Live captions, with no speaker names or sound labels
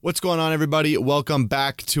What's going on, everybody? Welcome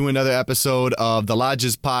back to another episode of the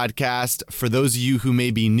Lodges Podcast. For those of you who may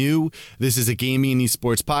be new, this is a gaming and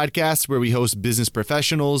esports podcast where we host business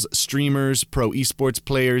professionals, streamers, pro esports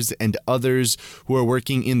players, and others who are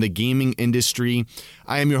working in the gaming industry.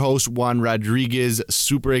 I am your host, Juan Rodriguez.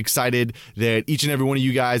 Super excited that each and every one of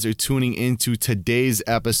you guys are tuning into today's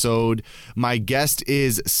episode. My guest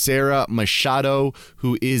is Sara Machado,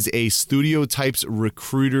 who is a Studiotypes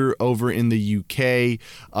recruiter over in the UK.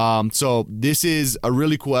 So this is a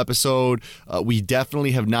really cool episode. We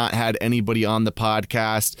definitely have not had anybody on the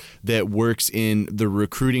podcast that works in the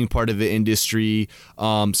recruiting part of the industry.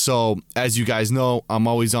 So as you guys know, I'm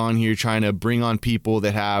always on here trying to bring on people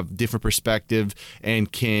that have different perspective and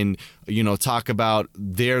can, talk about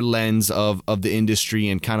their lens of the industry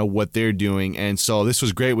and kind of what they're doing. And so this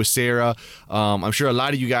was great with Sara. I'm sure a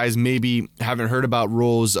lot of you guys maybe haven't heard about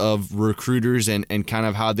roles of recruiters and kind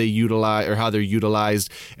of how they utilize or how they're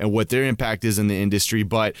utilized and what their impact is in the industry.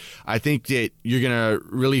 But I think that you're going to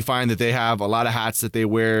really find that they have a lot of hats that they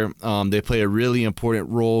wear. They play a really important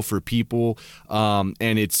role for people.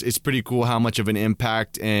 And it's pretty cool how much of an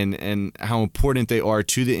impact and how important they are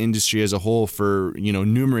to the industry as a whole for,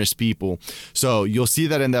 numerous people. So you'll see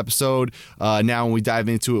that in the episode. Now, when we dive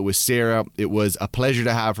into it with Sara, it was a pleasure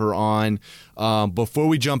to have her on. Before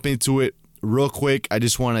we jump into it, real quick, I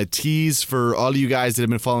just want to tease for all of you guys that have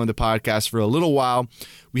been following the podcast for a little while.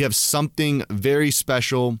 We have something very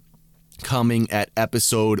special coming at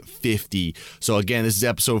episode 50. So again, this is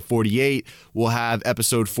episode 48. We'll have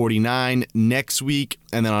episode 49 next week.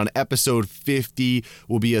 And then on episode 50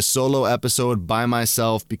 will be a solo episode by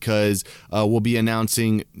myself because we'll be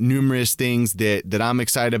announcing numerous things that I'm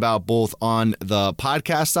excited about, both on the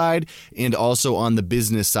podcast side and also on the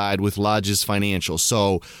business side with Lodges Financial.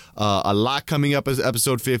 So a lot coming up as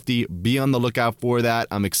episode 50. Be on the lookout for that.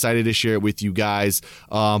 I'm excited to share it with you guys.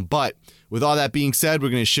 But with all that being said, we're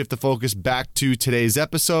going to shift the focus back to today's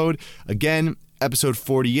episode. Again, episode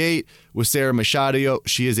 48 with Sara Machado.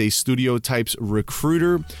 She is a Studiotypes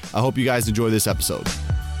recruiter. I hope you guys enjoy this episode.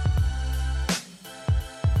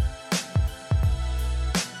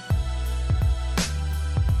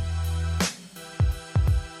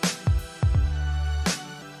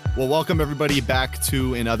 Well, welcome everybody back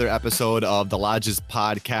to another episode of the Lodges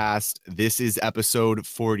Podcast. This is episode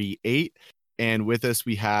 48. And with us,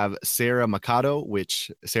 we have Sara Machado,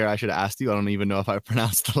 which, Sara, I should have asked you. I don't even know if I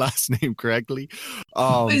pronounced the last name correctly.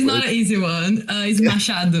 It's not an easy one. It's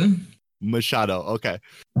Machado. Machado, okay.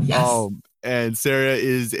 Yes. And Sara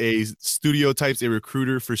is a Studiotypes, a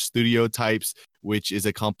recruiter for Studiotypes, which is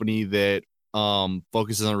a company that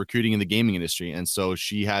focuses on recruiting in the gaming industry. And so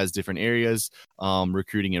she has different areas,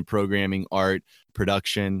 recruiting and programming, art,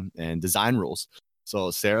 production, and design roles.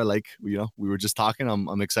 So Sara, we were just talking.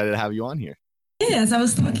 I'm excited to have you on here. Yes, I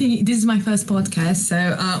was talking. This is my first podcast,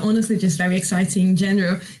 so honestly, just very exciting in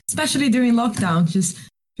general, especially during lockdown. Just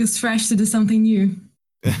feels fresh to do something new.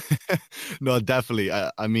 No, definitely.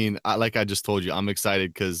 I mean, like I just told you, I'm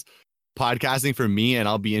excited because podcasting for me, and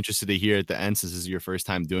I'll be interested to hear at the end, since this is your first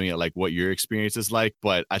time doing it, like what your experience is like.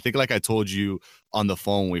 But I think, like I told you on the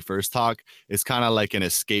phone when we first talked, it's kind of like an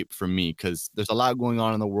escape for me because there's a lot going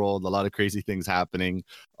on in the world, a lot of crazy things happening.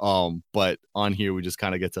 But on here, we just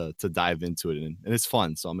kind of get to dive into it, and it's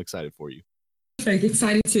fun. So I'm excited for you. Very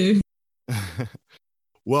excited too.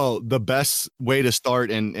 Well, the best way to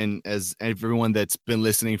start, and as everyone that's been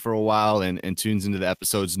listening for a while and tunes into the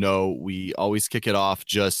episodes know, we always kick it off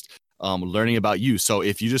just learning about you. So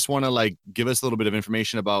if you just want to give us a little bit of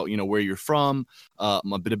information about, where you're from, a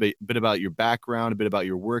bit about your background, a bit about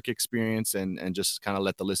your work experience, and just kind of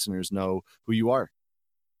let the listeners know who you are.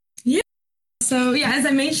 Yeah. So as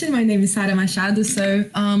I mentioned, my name is Sara Machado. So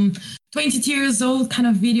 22 years old, kind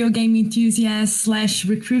of video game enthusiast /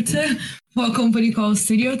 recruiter for a company called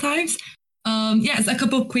Studiotypes. Yes, a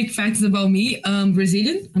couple of quick facts about me.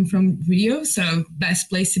 Brazilian. I'm from Rio, so best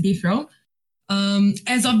place to be from.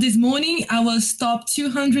 As of this morning, I was top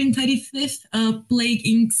 235th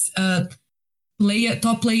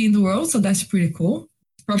top player in the world, so that's pretty cool.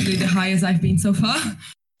 Probably the highest I've been so far.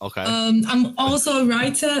 Okay. I'm also a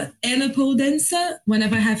writer and a pole dancer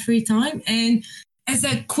whenever I have free time. And as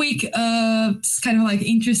a quick, kind of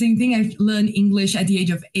interesting thing, I learned English at the age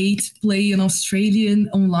of 8, play an Australian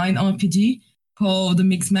online RPG called The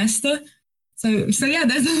Mix Master. So yeah,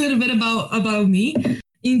 that's a little bit about me.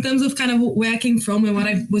 In terms of kind of where I came from and what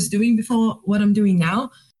I was doing before what I'm doing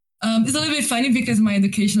now, it's a little bit funny because my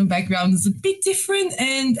educational background is a bit different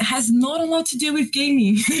and has not a lot to do with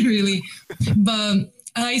gaming, really. But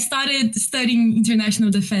I started studying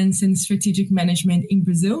international defense and strategic management in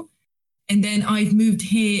Brazil. And then I moved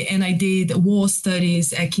here and I did war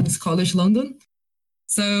studies at King's College London.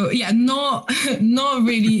 So yeah, not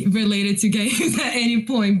really related to games at any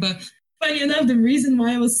point. But funny enough, the reason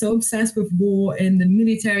why I was so obsessed with war and the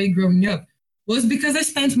military growing up was because I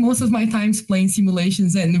spent most of my time playing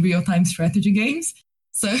simulations and real-time strategy games.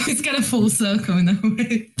 So it's kind of full circle in a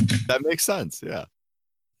way. That makes sense, yeah.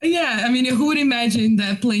 Yeah, I mean, who would imagine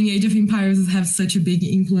that playing Age of Empires would have such a big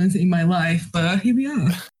influence in my life? But here we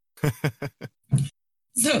are.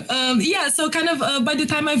 So, so kind of by the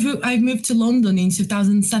time I moved to London in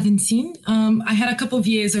 2017, I had a couple of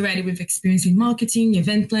years already with experience in marketing,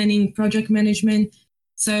 event planning, project management.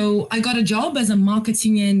 So I got a job as a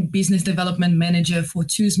marketing and business development manager for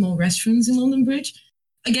 2 small restaurants in London Bridge.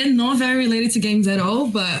 Again, not very related to games at all,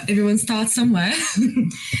 but everyone starts somewhere.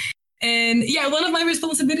 And yeah, one of my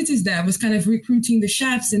responsibilities there was kind of recruiting the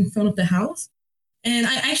chefs in front of the house. And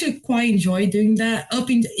I actually quite enjoy doing that.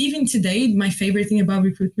 Even today, my favorite thing about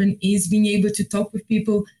recruitment is being able to talk with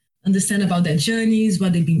people, understand about their journeys,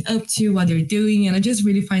 what they've been up to, what they're doing. And I just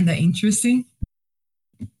really find that interesting.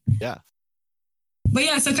 Yeah. But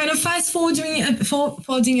yeah, so kind of fast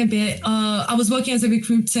forwarding a bit, I was working as a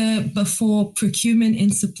recruiter before procurement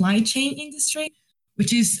and supply chain industry,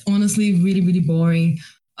 which is honestly really, really boring.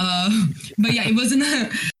 But yeah, it wasn't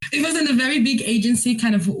a very big agency,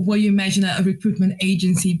 kind of what you imagine a recruitment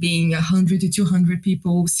agency being 100 to 200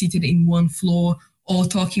 people seated in one floor, all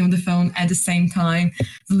talking on the phone at the same time.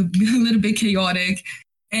 It's a little bit chaotic.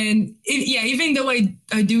 And even though I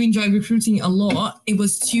do enjoy recruiting a lot, it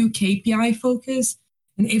was too KPI focused.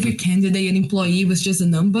 And every candidate and employee was just a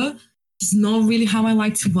number. It's not really how I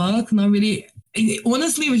like to work. Not really.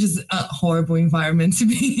 Honestly, it was just a horrible environment to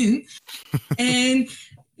be in.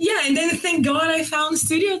 And then thank God I found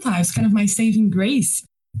Studiotypes, kind of my saving grace,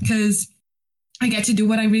 because I get to do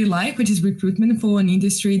what I really like, which is recruitment for an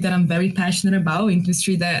industry that I'm very passionate about,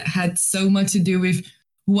 industry that had so much to do with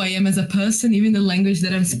who I am as a person, even the language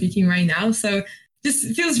that I'm speaking right now. So just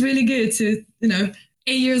it feels really good to,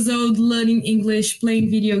 8 years old, learning English, playing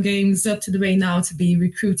video games, up to the way now to be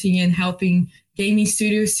recruiting and helping gaming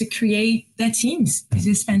studios to create their teams. It's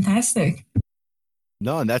just fantastic.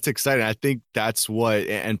 No, and that's exciting. I think that's what,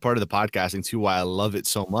 and part of the podcasting too, why I love it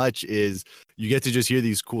so much is you get to just hear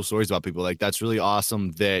these cool stories about people. Like, that's really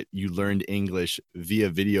awesome that you learned English via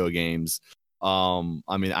video games. I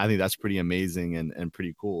mean, I think that's pretty amazing and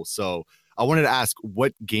pretty cool. So I wanted to ask,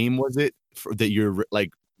 what game was it that you're like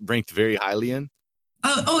ranked very highly in?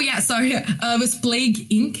 Sorry. It was Plague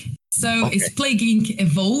Inc. So Okay. It's Plague Inc.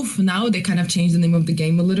 Evolve. Now they kind of changed the name of the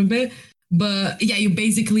game a little bit. But yeah, you're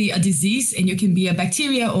basically a disease and you can be a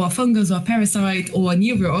bacteria or a fungus or a parasite or a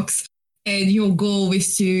neurox. And your goal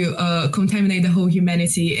is to contaminate the whole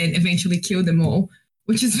humanity and eventually kill them all,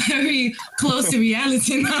 which is very close to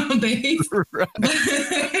reality nowadays. Right.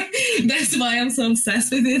 That's why I'm so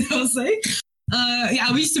obsessed with it, I'll say.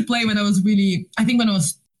 I used to play when I was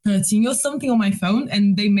 13 or something on my phone,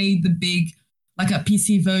 and they made the big, like a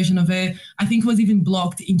PC version of it. I think it was even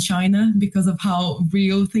blocked in China because of how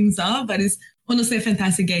real things are, but it's honestly a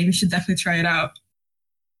fantastic game. You should definitely try it out.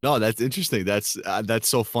 No, that's interesting. That's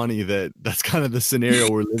so funny that's kind of the scenario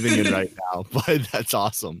we're living in right now, but that's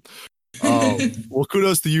awesome. Well,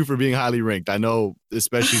 kudos to you for being highly ranked. I know,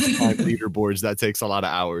 especially to find leaderboards, that takes a lot of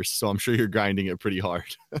hours, so I'm sure you're grinding it pretty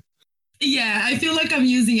hard. Yeah, I feel like I'm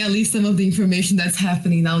using at least some of the information that's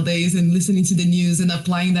happening nowadays and listening to the news and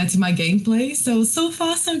applying that to my gameplay. So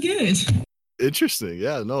far, so good. Interesting.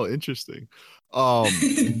 Yeah, no, interesting.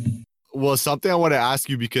 Well, something I want to ask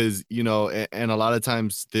you because, and a lot of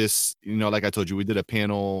times this, like I told you, we did a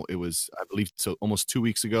panel. It was, I believe, so almost 2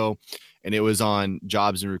 weeks ago, and it was on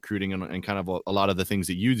jobs and recruiting and kind of a lot of the things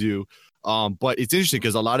that you do. But it's interesting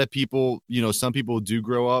because a lot of people, some people do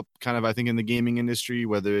grow up kind of, I think, in the gaming industry,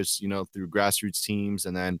 whether it's, through grassroots teams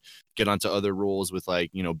and then get onto other roles with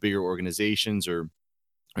like, bigger organizations or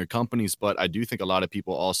companies. But I do think a lot of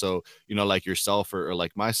people also, like yourself or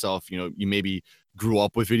like myself, you maybe grew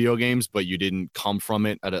up with video games, but you didn't come from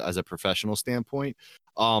it as a professional standpoint.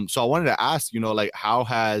 So I wanted to ask, like, how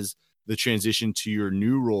has the transition to your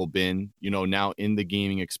new role been, now in the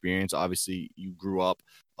gaming experience? Obviously you grew up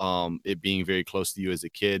it being very close to you as a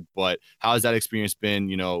kid, but how has that experience been,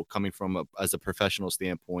 coming from as a professional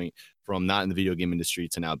standpoint, from not in the video game industry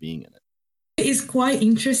to now being in it? It's quite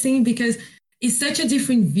interesting because it's such a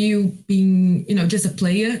different view being, just a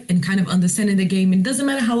player and kind of understanding the game. It doesn't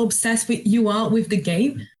matter how obsessed you are with the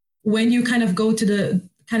game. When you kind of go to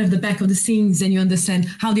the back of the scenes and you understand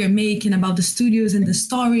how they're making, about the studios and the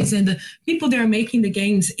stories and the people that are making the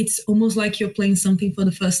games, it's almost like you're playing something for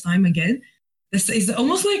the first time again. It's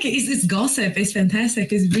almost like it's gossip. It's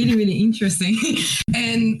fantastic. It's really, really interesting.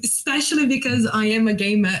 And especially because I am a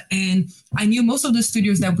gamer and I knew most of the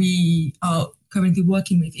studios that we are currently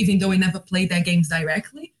working with, even though I never played their games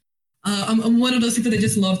directly. I'm one of those people that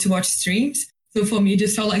just love to watch streams. So for me, it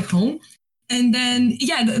just felt like home. And then,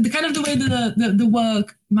 yeah, the kind of the way the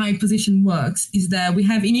work, my position works is that we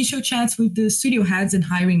have initial chats with the studio heads and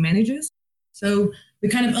hiring managers. So we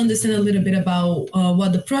kind of understand a little bit about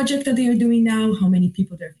what the project that they are doing now, how many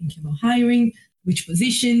people they're thinking about hiring, which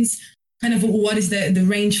positions, kind of what is the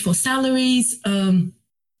range for salaries. And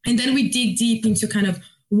then we dig deep into kind of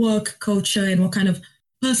work culture and what kind of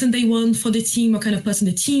person they want for the team, what kind of person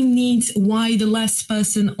the team needs, why the last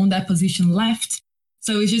person on that position left.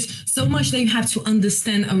 So it's just so much that you have to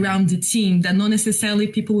understand around the team that not necessarily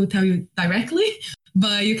people will tell you directly,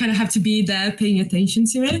 but you kind of have to be there paying attention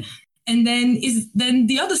to it. And then then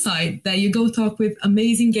the other side that you go talk with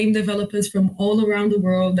amazing game developers from all around the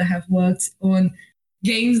world that have worked on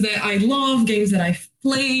games that I love, games that I've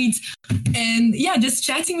played. And yeah, just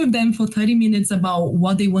chatting with them for 30 minutes about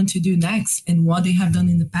what they want to do next and what they have done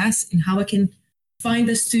in the past and how I can find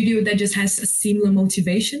a studio that just has a similar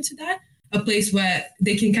motivation to that, a place where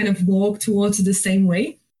they can kind of walk towards the same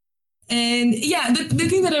way. And yeah, the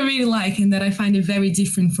thing that I really like and that I find it very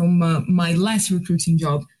different from my last recruiting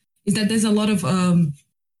job is that there's a lot of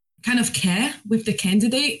kind of care with the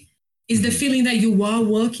candidate, is the feeling that you are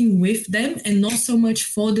working with them and not so much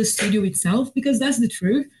for the studio itself, because that's the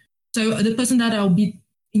truth. So the person that I'll be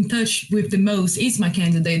in touch with the most is my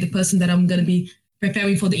candidate. The person that I'm going to be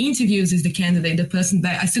preparing for the interviews is the candidate. The person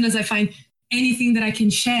that as soon as I find anything that I can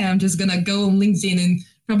share, I'm just going to go on LinkedIn and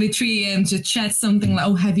probably 3 a.m. to chat something like,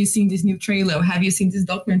 oh, have you seen this new trailer? Or have you seen this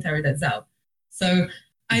documentary that's out? So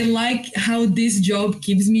I like how this job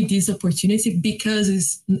gives me this opportunity because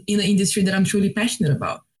it's in an industry that I'm truly passionate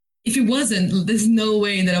about. If it wasn't, there's no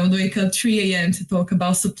way that I would wake up 3 a.m. to talk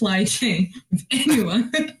about supply chain with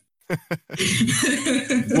anyone.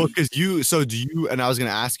 Well, because and I was going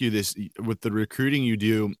to ask you this, with the recruiting you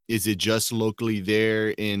do, is it just locally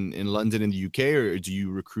there in London and the UK, or do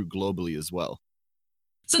you recruit globally as well?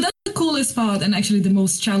 So that's the coolest part, and actually the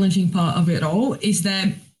most challenging part of it all, is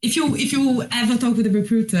that if you ever talk with a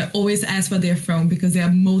recruiter, always ask where they're from, because they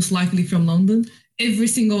are most likely from London. Every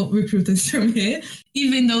single recruiter is from here,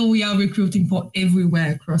 even though we are recruiting for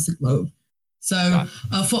everywhere across the globe. So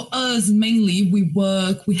for us, mainly,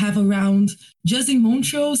 we have around, just in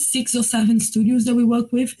Montreal, 6 or 7 studios that we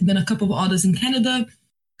work with, and then a couple of others in Canada,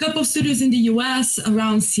 a couple of studios in the US,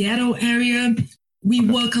 around Seattle area. We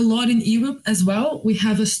work a lot in Europe as well. We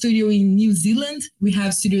have a studio in New Zealand. We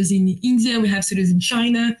have studios in India. We have studios in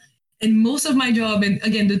China. And most of my job, and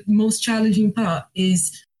again, the most challenging part,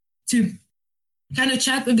 is to kind of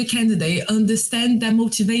chat with the candidate, understand their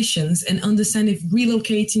motivations, and understand if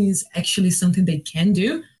relocating is actually something they can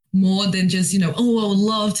do, more than just, oh, I would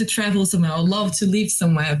love to travel somewhere, I would love to live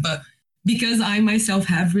somewhere. But because I myself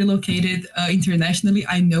have relocated internationally,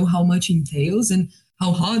 I know how much it entails and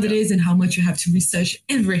how hard it is and how much you have to research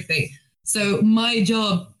everything. So my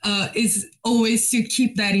job is always to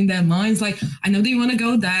keep that in their minds. Like, I know that you want to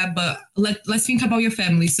go there, but let's think about your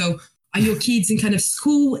family. So are your kids in kind of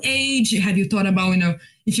school age? Have you thought about,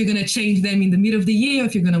 if you're going to change them in the middle of the year, or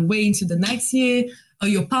if you're going to wait into the next year? Or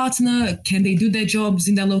your partner, can they do their jobs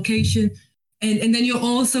in that location? And then you're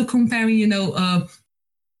also comparing,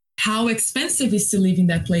 how expensive is to live in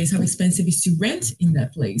that place, how expensive is to rent in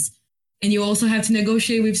that place. And you also have to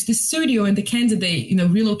negotiate with the studio and the candidate,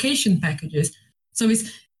 relocation packages. So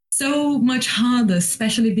it's so much harder,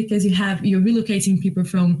 especially because you're relocating people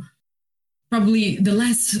from probably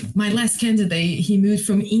my last candidate, he moved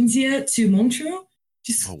from India to Montreal.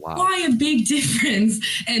 Just quite a big difference.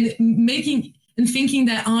 And thinking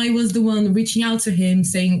that I was the one reaching out to him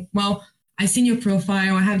saying, well, I've seen your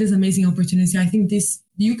profile. I have this amazing opportunity. I think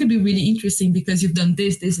you could be really interesting because you've done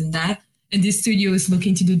this, this, and that. And this studio is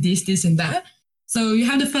looking to do this, this, and that. So you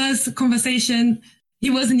have the first conversation. He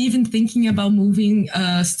wasn't even thinking about moving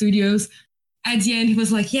studios. At the end, he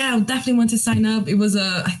was like, yeah, I definitely want to sign up. It was,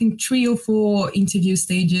 I think, 3 or 4 interview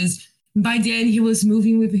stages. By the end, he was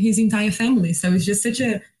moving with his entire family. So it's just such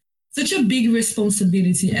a big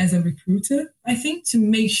responsibility as a recruiter, I think, to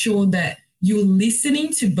make sure that you're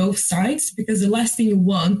listening to both sides, because the last thing you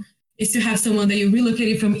want is to have someone that you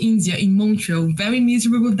relocated from India in Montreal, very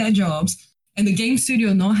miserable with their jobs, and the game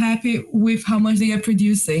studio not happy with how much they are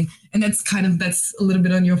producing. And that's a little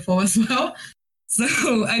bit on your fault as well.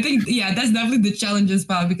 So I think, that's definitely the challenges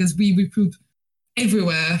part, because we recruit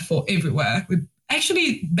everywhere for everywhere. We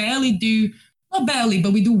actually not barely,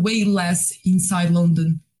 but we do way less inside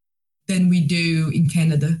London than we do in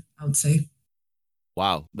Canada, I would say.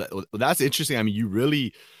 Wow, that's interesting. I mean, you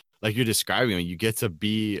really, like you're describing, I mean, you get to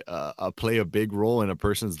be play a big role in a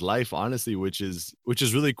person's life, honestly, which is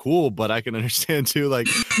really cool. But I can understand too, like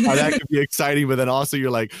how that could be exciting. But then also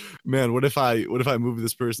you're like, man, what if I move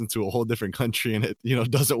this person to a whole different country and it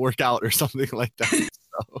doesn't work out or something like that?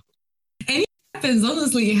 So. And it happens,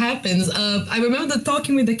 honestly, it happens. I remember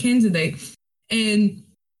talking with the candidate, and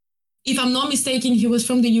if I'm not mistaken, he was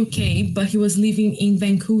from the UK, but he was living in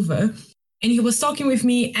Vancouver. And he was talking with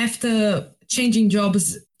me after changing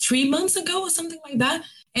jobs 3 months ago or something like that.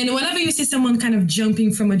 And whenever you see someone kind of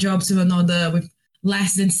jumping from a job to another with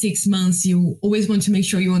less than 6 months, you always want to make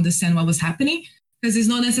sure you understand what was happening, because it's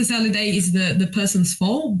not necessarily that it's the person's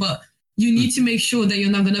fault, but you need to make sure that you're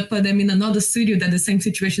not going to put them in another studio that the same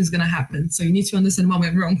situation is going to happen. So you need to understand what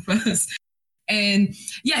went wrong first. And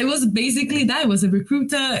yeah, it was basically that. It was a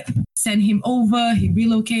recruiter, sent him over, he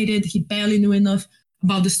relocated, he barely knew enough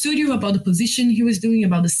about the studio, about the position he was doing,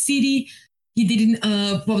 about the city. He didn't,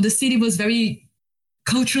 the city was very,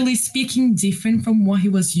 culturally speaking, different from what he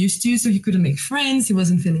was used to. So he couldn't make friends, he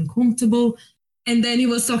wasn't feeling comfortable. And then he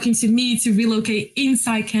was talking to me to relocate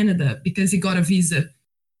inside Canada because he got a visa.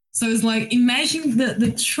 So it's like, imagine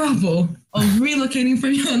the trouble of relocating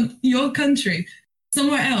from your country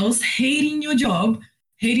somewhere else, hating your job,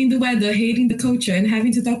 hating the weather, hating the culture, and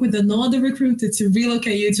having to talk with another recruiter to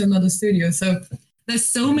relocate you to another studio. So there's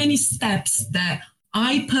so many steps that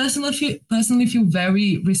I personally feel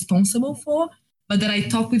very responsible for, but that I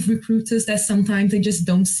talk with recruiters that sometimes they just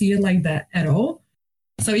don't see it like that at all.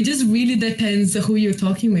 So it just really depends on who you're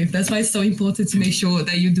talking with. That's why it's so important to make sure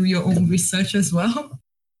that you do your own research as well.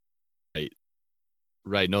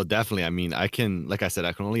 Right. No, definitely. I mean, like I said,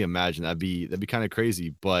 I can only imagine that'd be kind of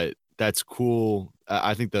crazy, but that's cool.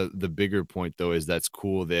 I think the bigger point though is that's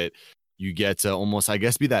cool that you get to almost, I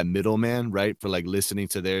guess, be that middleman, right? For like listening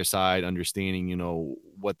to their side, understanding,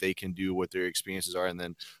 what they can do, what their experiences are, and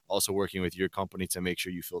then also working with your company to make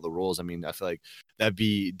sure you fill the roles. I mean, I feel like that'd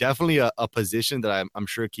be definitely a position that I'm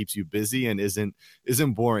sure keeps you busy and isn't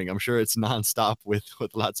boring. I'm sure it's nonstop with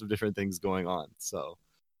lots of different things going on. So.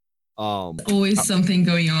 Always something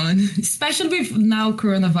going on, especially with now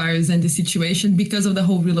coronavirus and the situation because of the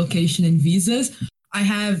whole relocation and visas. I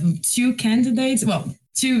have two candidates. Well,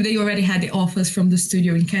 two, they already had the offers from the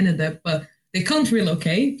studio in Canada, but they can't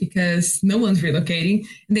relocate because no one's relocating.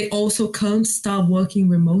 And they also can't start working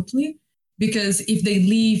remotely because if they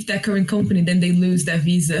leave their current company, then they lose their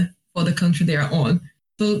visa for the country they are on.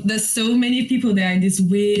 So there's so many people there in this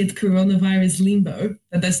weird coronavirus limbo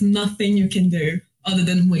that there's nothing you can do other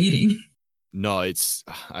than waiting. No, I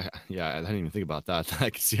didn't even think about that.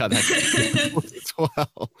 I can see how that as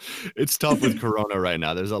well. It's tough with Corona right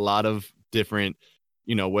now. There's a lot of different,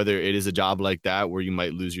 whether it is a job like that where you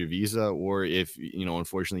might lose your visa, or if,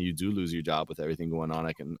 unfortunately you do lose your job with everything going on,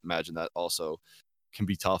 I can imagine that also can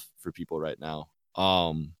be tough for people right now.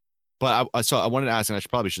 But I wanted to ask, and I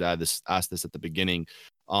probably should ask this at the beginning.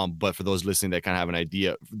 But for those listening that kind of have an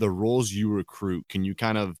idea, the roles you recruit, can you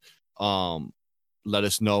kind of, let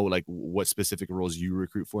us know like what specific roles you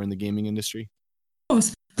recruit for in the gaming industry? Of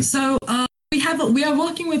course. So we are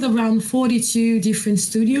working with around 42 different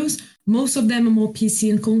studios. Most of them are more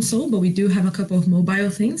PC and console, but we do have a couple of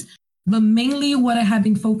mobile things. But mainly what I have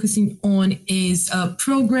been focusing on is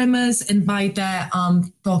programmers, and by that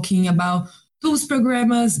I'm talking about tools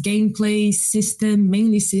programmers, gameplay,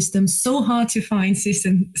 mainly systems. So hard to find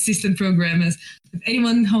system programmers. If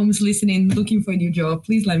anyone home is listening, looking for a new job,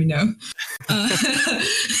 please let me know.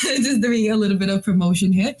 Just doing a little bit of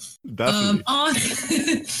promotion here.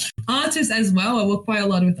 Artists as well. I work quite a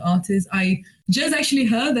lot with artists. I just actually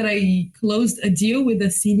heard that I closed a deal with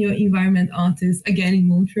a senior environment artist again in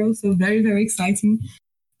Montreal. So very, very exciting.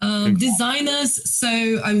 Designers. So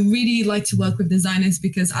I really like to work with designers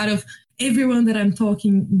because out of everyone that I'm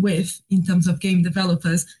talking with in terms of game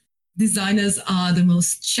developers, designers are the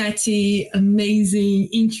most chatty, amazing,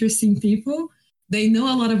 interesting people. They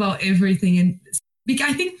know a lot about everything. And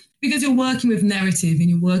I think because you're working with narrative and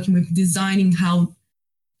you're working with designing how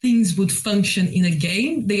things would function in a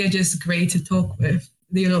game, they are just great to talk with.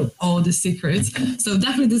 They know all the secrets. So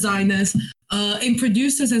definitely designers and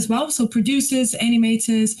producers as well. So producers,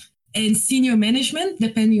 animators, and senior management,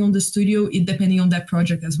 depending on the studio, depending on that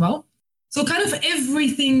project as well. So kind of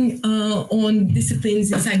everything on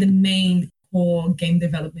disciplines inside the main core game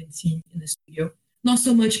development team in the studio. Not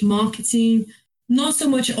so much marketing, not so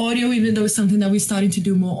much audio, even though it's something that we're starting to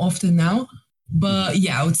do more often now. But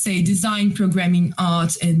yeah, I would say design, programming,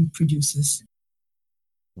 art, and producers.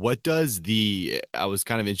 I was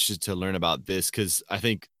kind of interested to learn about this because I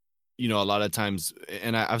think, a lot of times,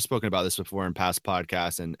 and I've spoken about this before in past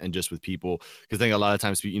podcasts and just with people, because I think a lot of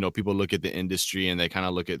times, people look at the industry and they kind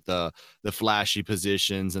of look at the flashy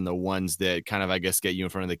positions and the ones that kind of, I guess, get you in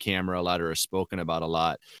front of the camera a lot or are spoken about a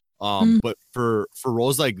lot. But for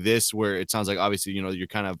roles like this, where it sounds like obviously, you're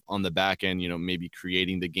kind of on the back end, maybe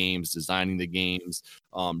creating the games, designing the games,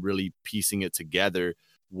 really piecing it together.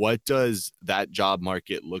 What does that job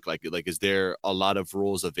market look like? Like, is there a lot of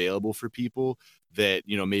roles available for people that,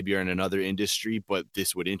 maybe are in another industry, but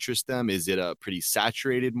this would interest them? Is it a pretty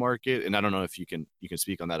saturated market? And I don't know if you can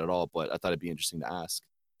speak on that at all, but I thought it'd be interesting to ask.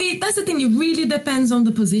 That's the thing. It really depends on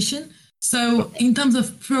the position. So in terms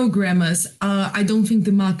of programmers, I don't think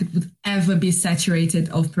the market would ever be saturated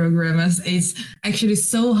of programmers. It's actually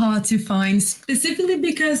so hard to find, specifically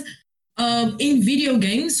because in video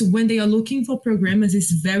games, when they are looking for programmers,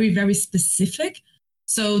 it's very, very specific.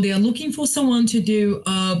 So they are looking for someone to do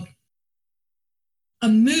a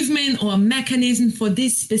movement or a mechanism for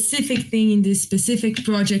this specific thing in this specific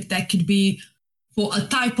project that could be for a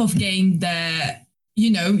type of game that,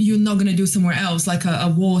 you're not going to do somewhere else, like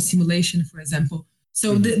a war simulation, for example.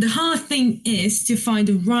 So the hard thing is to find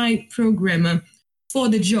the right programmer for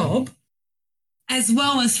the job, as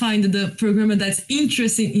well as find the programmer that's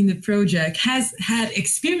interested in the project, has had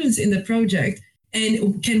experience in the project,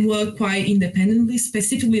 and can work quite independently,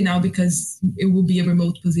 specifically now because it will be a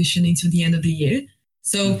remote position until the end of the year.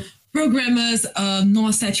 So programmers are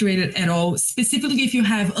not saturated at all, specifically if you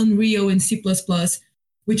have Unreal and C++,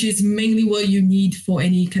 which is mainly what you need for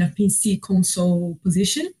any kind of PC console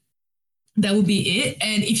position. That would be it.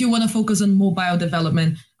 And if you want to focus on mobile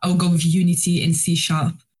development, I will go with Unity and C#.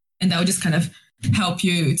 And that will just kind of help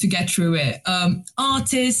you to get through it.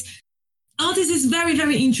 Artists is very,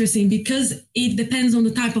 very interesting because it depends on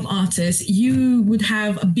the type of artist. You would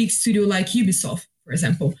have a big studio like Ubisoft, for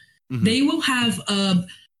example. They will have a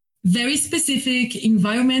very specific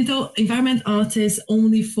environment artists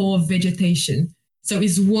only for vegetation. So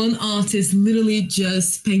it's one artist literally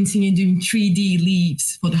just painting and doing 3D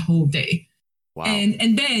leaves for the whole day. Wow.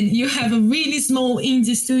 And then you have a really small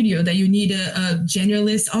indie studio that you need a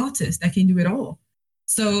generalist artist that can do it all.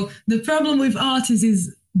 So the problem with artists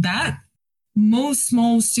is that most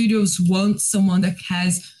small studios want someone that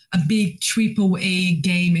has a big AAA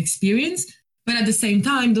game experience. But at the same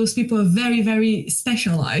time, those people are very, very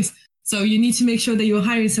specialized. So you need to make sure that you're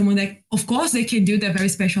hiring someone that, of course, they can do that very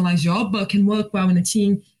specialized job, but can work well in a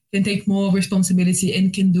team, can take more responsibility,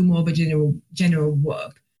 and can do more of a general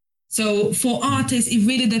work. So for artists, it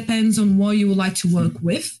really depends on what you would like to work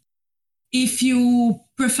with. If you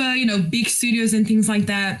prefer, big studios and things like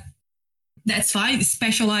that, that's fine.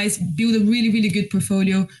 Specialize, build a really, really good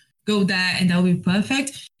portfolio, go there, and that'll be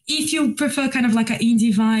perfect. If you prefer kind of like an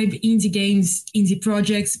indie vibe, indie games, indie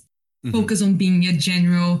projects, focus on being a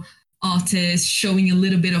general artist, showing a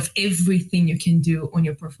little bit of everything you can do on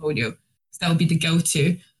your portfolio. So that would be the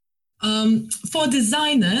go-to. For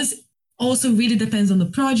designers, also really depends on the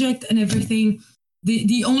project and everything.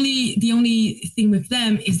 The only thing with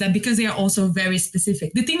them is that because they are also very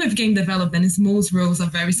specific. The thing with game development is most roles are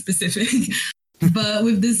very specific. But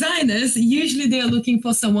with designers, usually they are looking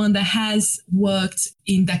for someone that has worked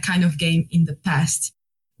in that kind of game in the past.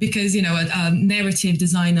 Because, a narrative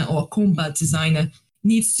designer or a combat designer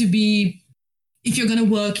needs to be, if you're going to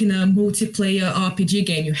work in a multiplayer RPG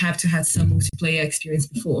game, you have to have some multiplayer experience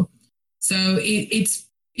before. So it's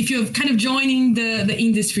if you're kind of joining the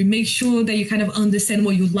industry, make sure that you kind of understand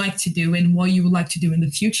what you'd like to do and what you would like to do in the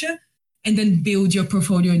future, and then build your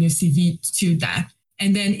portfolio and your CV to that.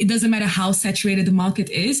 And then it doesn't matter how saturated the market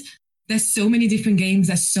is. There's so many different games.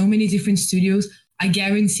 There's so many different studios. I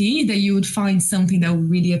guarantee that you would find something that would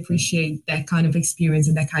really appreciate that kind of experience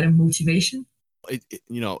and that kind of motivation.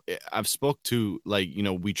 I've spoke to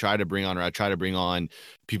I try to bring on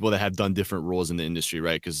people that have done different roles in the industry,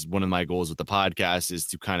 right? Because one of my goals with the podcast is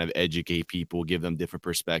to kind of educate people, give them different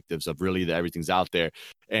perspectives of really that everything's out there.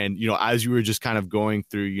 And, as you were just kind of going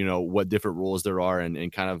through, what different roles there are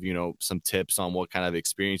and kind of, some tips on what kind of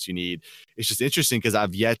experience you need. It's just interesting because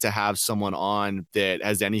I've yet to have someone on that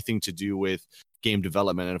has anything to do with game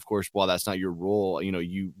development. And of course, while that's not your role,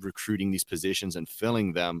 you recruiting these positions and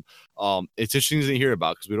filling them, it's interesting to hear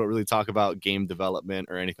about because we don't really talk about game development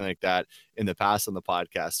or anything like that in the past on the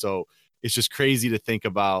podcast. So it's just crazy to think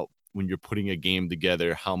about when you're putting a game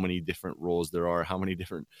together, how many different roles there are, how many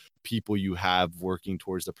different people you have working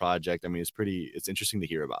towards the project. I mean, it's interesting to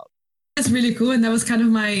hear about. That's really cool. And that was kind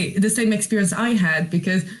of the same experience I had,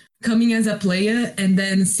 because coming as a player and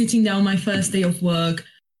then sitting down my first day of work,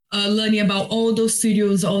 learning about all those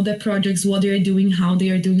studios, all their projects, what they're doing, how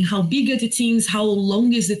big are the teams, how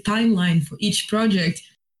long is the timeline for each project.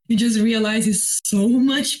 you just realize it's so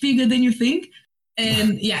much bigger than you think.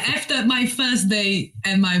 And yeah, after my first day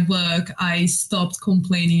at my work, I stopped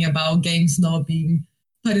complaining about games not being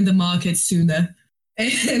put in the market sooner.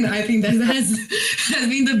 And I think that has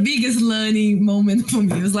been the biggest learning moment for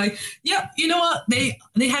me. It was like, yeah, you know what?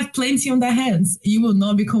 They have plenty on their hands. You will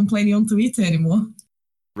not be complaining on Twitter anymore.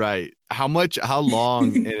 Right. How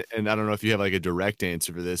long, and I don't know if you have like a direct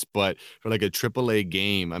answer for this, but for like a AAA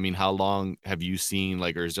game, I mean, how long have you seen,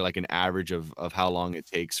 like, or is there like an average of how long it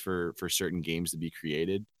takes for certain games to be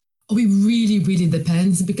created? It really, really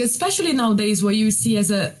depends, because especially nowadays where you see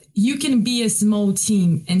you can be a small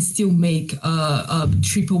team and still make a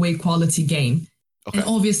AAA quality game. Okay. And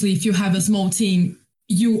obviously if you have a small team,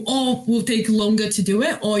 you all will take longer to do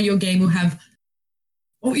it, or your game will have,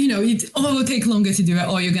 or, it all will take longer to do it,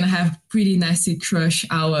 or you're going to have pretty nasty crush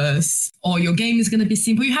hours, or your game is going to be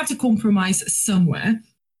simple. You have to compromise somewhere.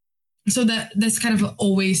 So that's kind of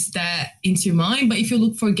always that into your mind. But if you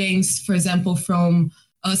look for games, for example, from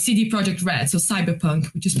CD Projekt Red, so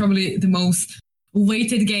Cyberpunk, which is probably the most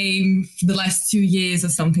weighted game for the last 2 years or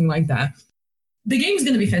something like that, the game is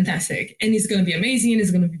going to be fantastic and it's going to be amazing and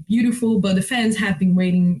it's going to be beautiful. But the fans have been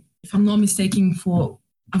waiting, if I'm not mistaken, for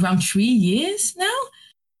around 3 years now.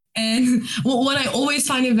 And what I always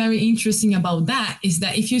find it very interesting about that is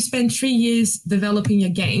that if you spend 3 years developing a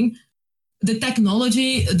game, the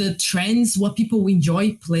technology, the trends, what people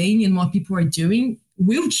enjoy playing and what people are doing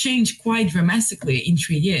will change quite dramatically in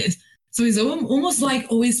 3 years. So it's almost like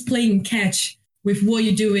always playing catch with what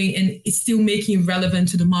you're doing, and it's still making relevant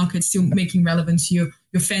to the market, still making relevant to your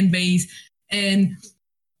fan base. And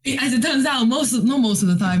as it turns out, not most of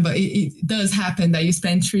the time, but it does happen that you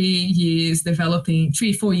spend 4 years developing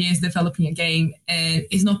a game and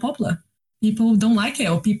it's not popular. People don't like it,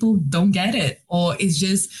 or people don't get it, or it's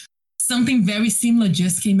just something very similar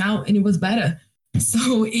just came out and it was better.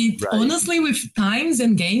 So honestly, with times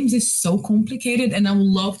and games, is so complicated. And I would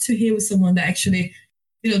love to hear with someone that actually,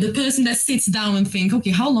 the person that sits down and think, okay,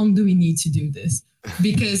 how long do we need to do this?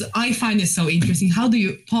 Because I find it so interesting. How do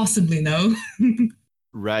you possibly know?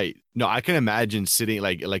 Right. No, I can imagine sitting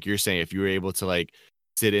like you're saying, if you were able to like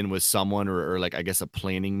sit in with someone or like, I guess, a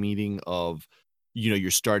planning meeting of,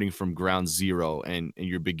 you're starting from ground zero and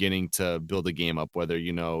you're beginning to build a game up, whether,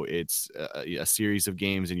 it's a series of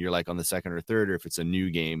games and you're like on the second or third, or if it's a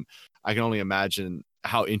new game. I can only imagine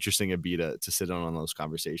how interesting it'd be to sit on those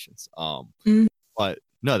conversations. But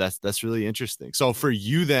no, that's really interesting. So for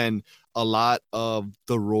you then, a lot of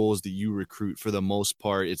the roles that you recruit, for the most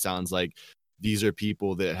part, it sounds like these are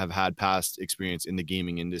people that have had past experience in the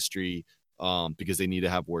gaming industry because they need to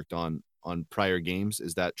have worked on prior games.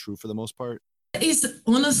 Is that true for the most part? It's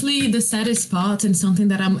honestly the saddest part, and something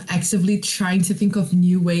that I'm actively trying to think of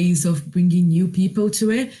new ways of bringing new people to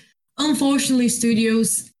it. Unfortunately,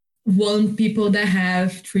 studios want people that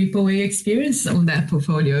have AAA experience on their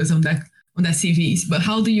portfolios, on their CVs. But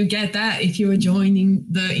how do you get that if you're joining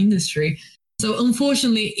the industry? So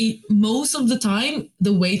unfortunately, most of the time,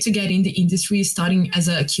 the way to get in the industry is starting as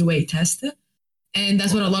a QA tester. And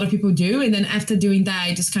that's what a lot of people do. And then after doing that,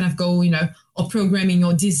 I just kind of go, or programming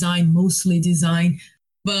or design, mostly design.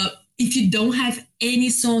 But if you don't have any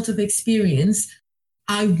sort of experience,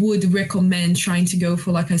 I would recommend trying to go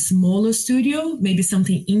for like a smaller studio, maybe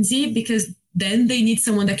something indie, because then they need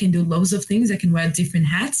someone that can do loads of things, that can wear different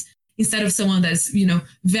hats, instead of someone that's,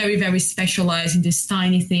 very, very specialized in this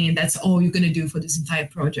tiny thing. And that's all you're going to do for this entire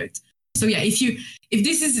project. So yeah, if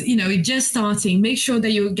this is, just starting, make sure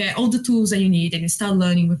that you get all the tools that you need and you start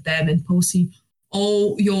learning with them and posting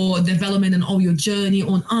all your development and all your journey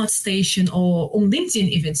on ArtStation or on LinkedIn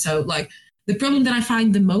even. So like the problem that I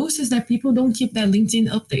find the most is that people don't keep their LinkedIn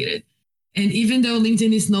updated. And even though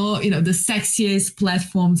LinkedIn is not, the sexiest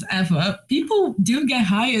platforms ever, people do get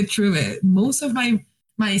hired through it. Most of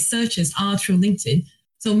my searches are through LinkedIn.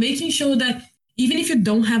 So making sure that even if you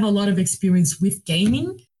don't have a lot of experience with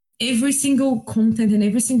gaming, every single content and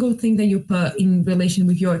every single thing that you put in relation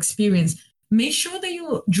with your experience, make sure that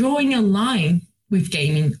you're drawing a line with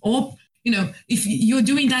gaming. Or, if you're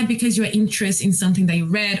doing that because you're interested in something that you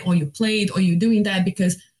read or you played, or you're doing that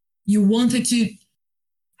because you wanted to,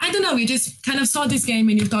 I don't know, you just kind of saw this game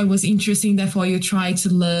and you thought it was interesting, therefore you tried to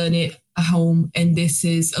learn it at home, and this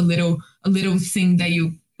is a little thing that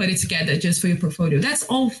you put it together just for your portfolio. That's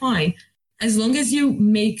all fine. As long as you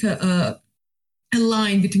make a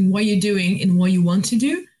line between what you're doing and what you want to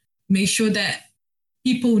do, make sure that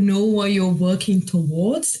people know what you're working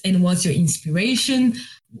towards and what's your inspiration,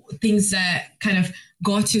 things that kind of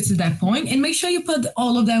got you to that point, and make sure you put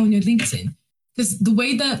all of that on your LinkedIn. Because the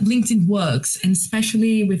way that LinkedIn works, and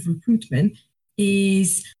especially with recruitment,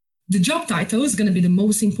 is the job title is going to be the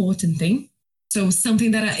most important thing. So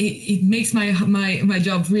something that it makes my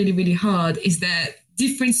job really, really hard is that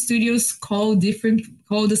different studios call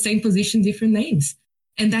the same position different names.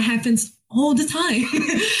 And that happens all the time.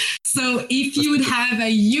 So if you would have a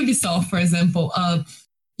Ubisoft, for example,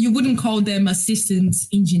 you wouldn't call them assistant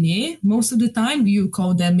engineer most of the time. You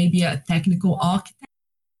call them maybe a technical architect.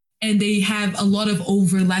 And they have a lot of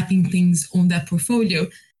overlapping things on that portfolio.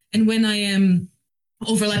 And when I am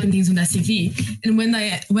overlapping things on that CV, and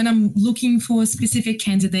when I'm looking for a specific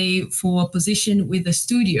candidate for a position with a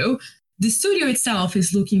studio, the studio itself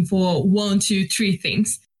is looking for 1, 2, 3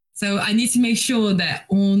 things. So I need to make sure that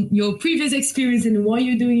on your previous experience and what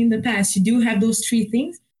you're doing in the past, you do have those 3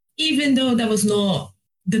 things, even though that was not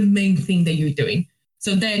the main thing that you're doing.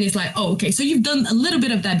 So then it's like, oh, okay, so you've done a little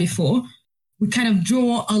bit of that before. We kind of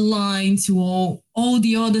draw a line to all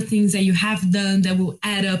the other things that you have done that will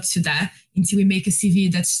add up to that until we make a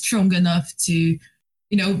CV that's strong enough to,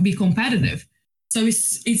 be competitive. So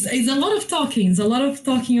it's a lot of talking. It's a lot of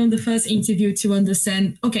talking on the first interview to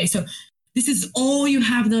understand, okay, so this is all you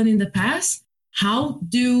have done in the past. How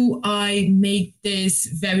do I make this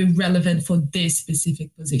very relevant for this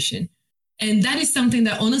specific position? And that is something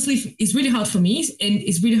that honestly is really hard for me, and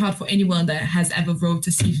it's really hard for anyone that has ever wrote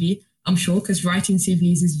a CV, I'm sure, because writing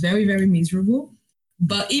CVs is very, very miserable,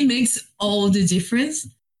 but it makes all the difference.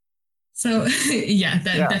 So that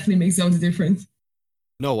definitely makes all the difference.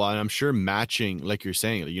 No, and I'm sure matching, like you're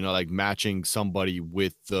saying, like matching somebody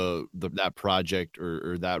with that project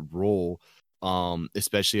or that role,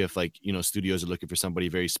 especially if studios are looking for somebody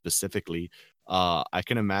very specifically, I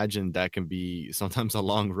can imagine that can be sometimes a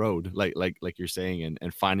long road, like you're saying,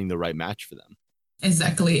 and finding the right match for them.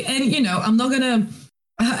 Exactly. And, I'm not going to,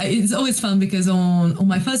 it's always fun because on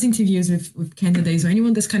my first interviews with candidates or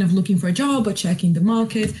anyone that's kind of looking for a job or checking the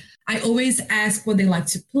market, I always ask what they like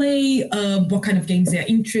to play, what kind of games they're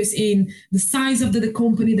interested in, the size of the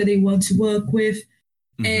company that they want to work with.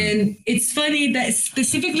 Mm-hmm. And it's funny that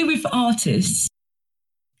specifically with artists,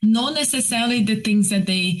 not necessarily the things that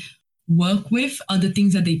they work with are the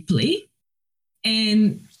things that they play.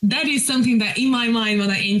 And that is something that in my mind,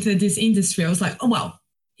 when I entered this industry, I was like, oh, well,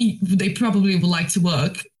 they probably would like to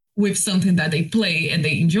work with something that they play and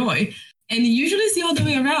they enjoy. And usually it's the other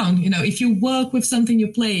way around. If you work with something you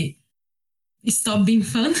play, it stopped being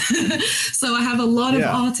fun. So I have a lot of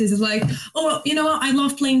artists like, oh, I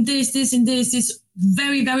love playing this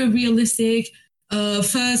very, very realistic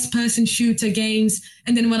first person shooter games.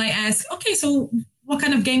 And then when I ask, okay, so what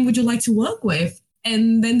kind of game would you like to work with?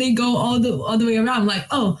 And then they go all the way around like,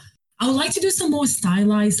 oh, I would like to do some more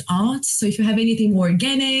stylized art. So if you have anything more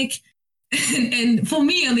organic. And for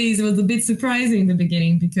me, at least, it was a bit surprising in the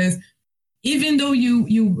beginning because even though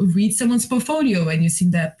you read someone's portfolio and you see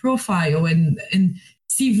their profile and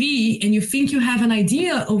CV and you think you have an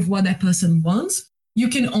idea of what that person wants, you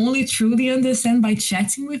can only truly understand by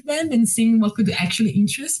chatting with them and seeing what could actually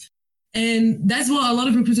interest. And that's what a lot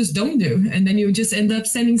of recruiters don't do. And then you just end up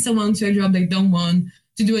sending someone to a job they don't want,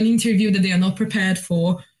 to do an interview that they are not prepared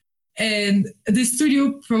for. And the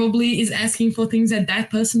studio probably is asking for things that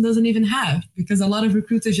person doesn't even have, because a lot of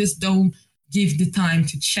recruiters just don't give the time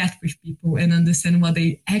to chat with people and understand what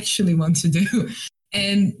they actually want to do.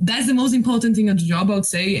 And that's the most important thing of the job, I would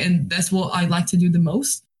say. And that's what I like to do the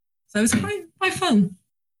most. So it's quite fun.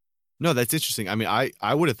 No, that's interesting. I mean,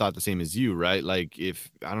 I would have thought the same as you, right? Like if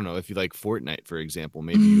you like Fortnite, for example,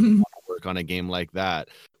 maybe you want to work on a game like that.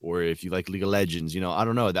 Or if you like League of Legends, I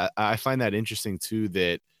don't know, that I find that interesting too,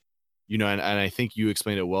 that and I think you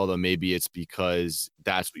explained it well, though. Maybe it's because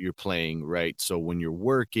that's what you're playing, right? So when you're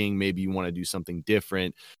working, maybe you want to do something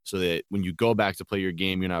different so that when you go back to play your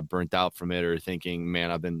game, you're not burnt out from it or thinking,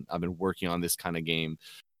 man, I've been working on this kind of game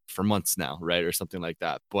for months now, right? Or something like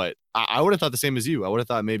that. But I would have thought the same as you. I would have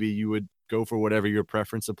thought maybe you would go for whatever your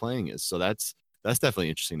preference of playing is. So that's definitely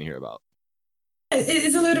interesting to hear about.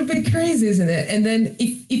 It's a little bit crazy, isn't it? And then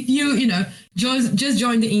if you just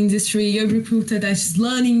join the industry, you're a recruiter that's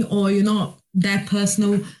learning, or you're not that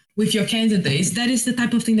personal with your candidates, that is the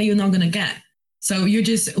type of thing that you're not going to get. So you're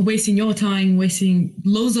just wasting your time, wasting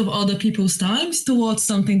loads of other people's times towards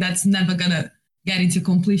something that's never going to get into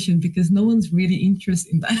completion because no one's really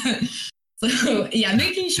interested in that. So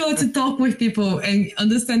making sure to talk with people and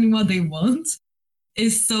understanding what they want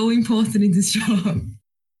is so important in this job.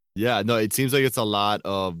 Yeah, no, it seems like it's a lot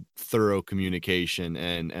of thorough communication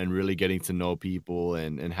and really getting to know people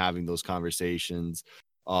and having those conversations.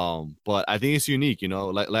 But I think it's unique,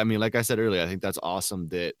 like I said earlier, I think that's awesome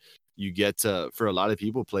that you get to, for a lot of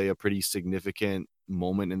people, play a pretty significant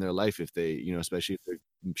moment in their life if they, especially if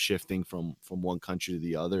they're shifting from one country to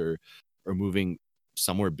the other or moving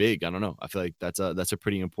somewhere big. I don't know. I feel like that's a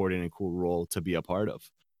pretty important and cool role to be a part of.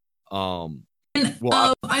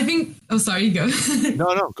 I think. Oh, sorry, you go.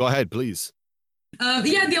 No, go ahead, please.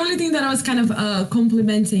 Yeah, the only thing that I was kind of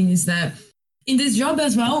complimenting is that in this job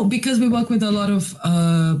as well, because we work with a lot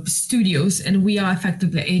of studios and we are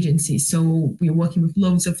effectively agencies. So we're working with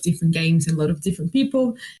loads of different games and a lot of different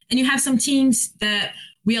people. And you have some teams that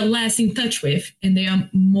we are less in touch with, and they are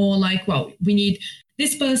more like, well, we need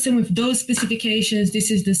this person with those specifications.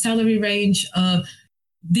 This is the salary range.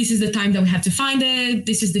 This is the time that we have to find it.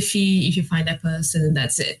 This is the fee if you find that person, and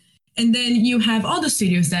that's it. And then you have other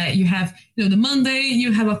studios that you have, the Monday,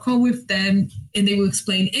 you have a call with them and they will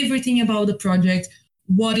explain everything about the project.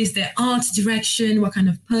 What is their art direction? What kind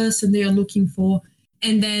of person they are looking for?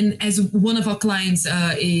 And then as one of our clients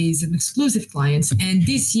is an exclusive client. And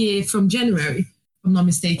this year from January, if I'm not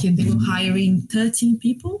mistaken, they were hiring 13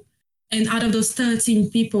 people. And out of those 13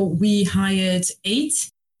 people, we hired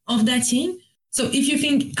 8 of that team. So if you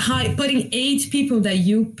think putting 8 people that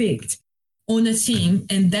you picked on a team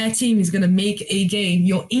and that team is going to make a game,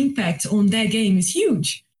 your impact on that game is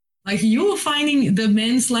huge. Like you're finding the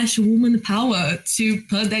man/woman power to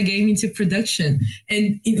put that game into production.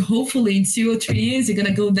 And hopefully in 2 or 3 years, you're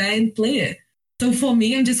going to go there and play it. So for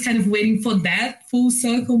me, I'm just kind of waiting for that full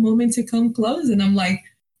circle moment to come close. And I'm like,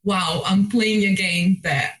 wow, I'm playing a game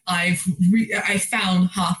that I found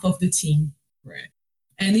half of the team. Right.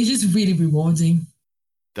 And it's just really rewarding.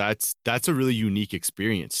 That's a really unique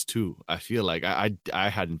experience too. I feel like I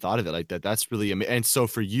hadn't thought of it like that. That's really amazing. And so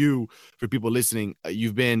for people listening,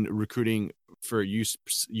 you've been recruiting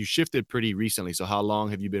you shifted pretty recently. So how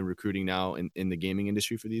long have you been recruiting now in the gaming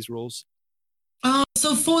industry for these roles?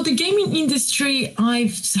 So for the gaming industry, I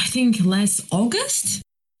think last August, if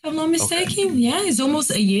I'm not mistaken. Okay. Yeah, it's almost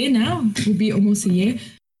a year now. It will be almost a year.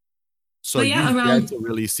 So yeah, you've yet to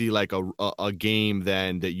really see like a game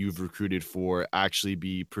then that you've recruited for actually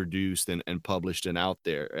be produced and published and out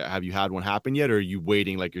there. Have you had one happen yet, or are you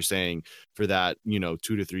waiting, like you're saying, for that 2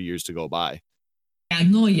 to 3 years to go by? Yeah,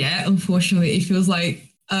 not yet. Unfortunately, it feels like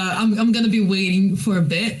I'm gonna be waiting for a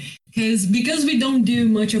bit because we don't do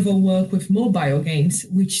much of our work with mobile games,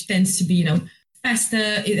 which tends to be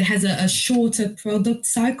faster. It has a shorter product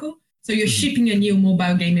cycle, so you're shipping a new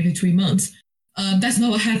mobile game every 3 months. That's not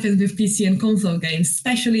what happens with PC and console games,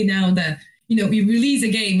 especially now that, you release a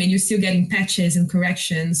game and you're still getting patches and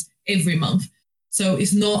corrections every month. So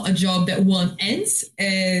it's not a job that one ends,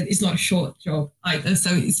 and it's not a short job either. So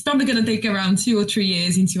it's probably going to take around 2 or 3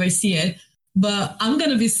 years until I see it. But I'm going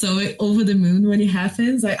to be so over the moon when it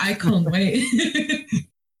happens. I can't wait.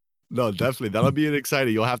 No, definitely. That'll be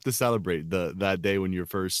exciting. You'll have to celebrate that day when your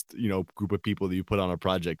first, group of people that you put on a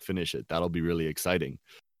project finish it. That'll be really exciting.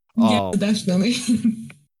 Yeah, definitely.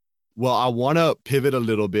 Well, I want to pivot a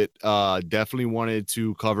little bit. Definitely wanted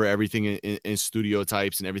to cover everything in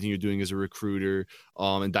Studiotypes and everything you're doing as a recruiter,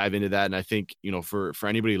 and dive into that. And I think, for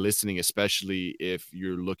anybody listening, especially if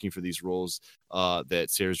you're looking for these roles that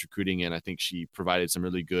Sarah's recruiting in, I think she provided some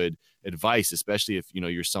really good advice, especially if,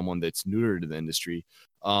 you're someone that's newer to the industry.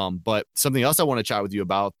 But something else I want to chat with you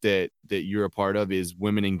about that you're a part of is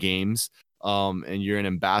Women in Games. And you're an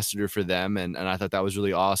ambassador for them. And I thought that was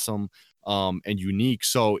really awesome and unique.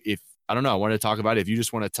 So I don't know, I want to talk about it. If you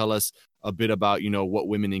just want to tell us a bit about, what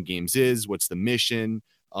Women in Games is, what's the mission,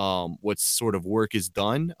 what sort of work is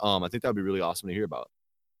done. I think that'd be really awesome to hear about.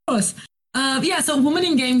 Of course. So Women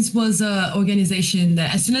in Games was an organization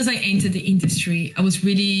that as soon as I entered the industry, I was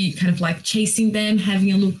really kind of like chasing them,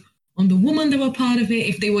 having a look on the women that were part of it,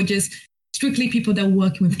 if they were just strictly people that were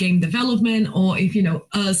working with game development, or if,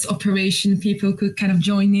 us operation people could kind of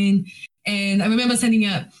join in. And I remember sending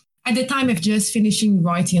at the time of just finishing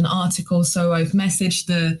writing an article. So I've messaged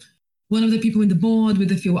one of the people in the board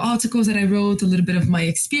with a few articles that I wrote, a little bit of my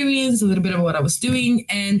experience, a little bit of what I was doing.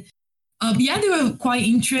 And they were quite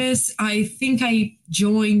interested. I think I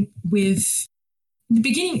joined with the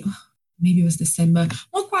beginning, maybe it was December,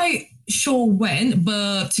 not quite sure when,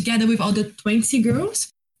 but together with other 20 girls,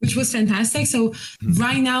 which was fantastic. So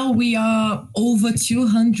right now we are over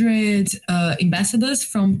 200 ambassadors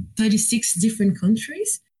from 36 different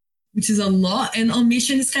countries, which is a lot. And our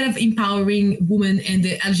mission is kind of empowering women and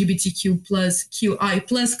the LGBTQ plus QI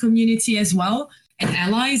plus community as well, and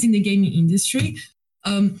allies in the gaming industry.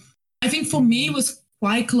 I think for me it was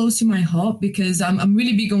quite close to my heart because I'm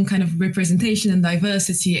really big on kind of representation and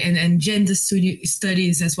diversity and gender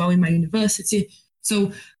studies as well in my university.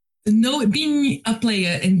 So being a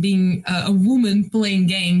player and being a woman playing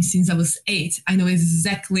games since I was 8, I know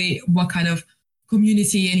exactly what kind of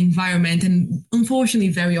community and environment, and unfortunately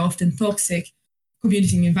very often toxic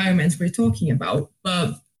community environments we're talking about.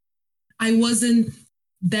 But I wasn't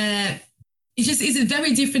that. It's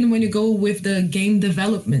very different when you go with the game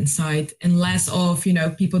development side and less of,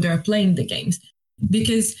 people that are playing the games,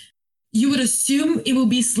 because you would assume it will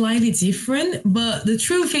be slightly different, but the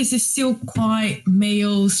truth is it's still quite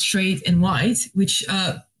male, straight, and white, which,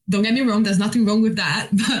 don't get me wrong, there's nothing wrong with that.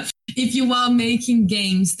 But if you are making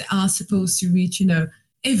games that are supposed to reach,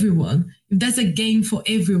 everyone, if that's a game for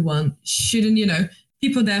everyone, shouldn't,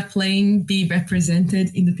 people that are playing be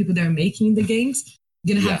represented in the people that are making the games?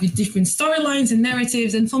 You're going to have different storylines and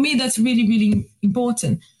narratives. And for me, that's really, really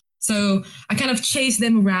important. So I kind of chase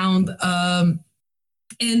them around.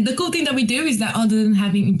 And the cool thing that we do is that other than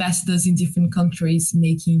having ambassadors in different countries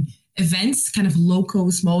making events, kind of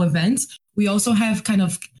local, small events, we also have kind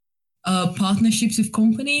of partnerships with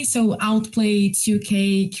companies. So Outplay,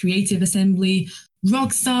 2K, Creative Assembly,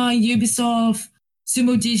 Rockstar, Ubisoft,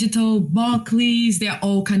 Sumo Digital, Barclays, they're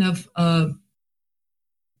all kind of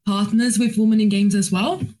partners with Women in Games as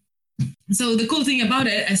well. So the cool thing about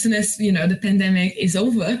it, as soon as, the pandemic is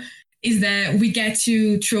over, is that we get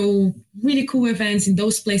to throw really cool events in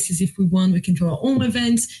those places. If we want, we can throw our own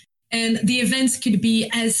events. And the events could be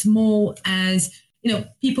as small as,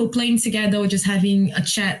 people playing together or just having a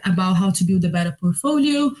chat about how to build a better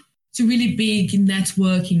portfolio, to really big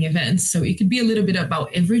networking events. So it could be a little bit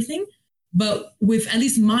about everything, but with at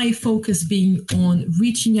least my focus being on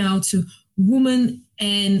reaching out to women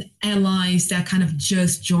and allies that are kind of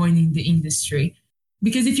just joining the industry.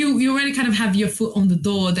 Because if you already kind of have your foot on the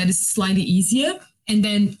door, that is slightly easier. And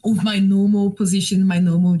then with my normal position, my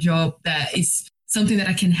normal job, that is something that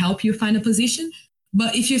I can help you find a position.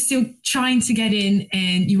 But if you're still trying to get in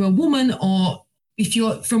and you're a woman, or if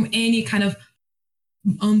you're from any kind of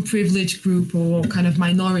unprivileged group or kind of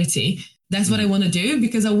minority, that's what I want to do,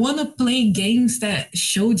 because I want to play games that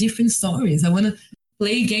show different stories. I want to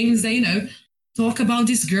play games that, talk about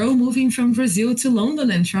this girl moving from Brazil to London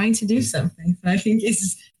and trying to do something. So I think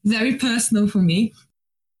it's very personal for me.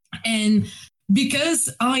 And because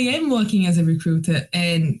I am working as a recruiter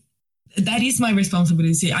and that is my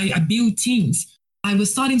responsibility, I build teams. I was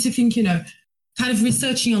starting to think, kind of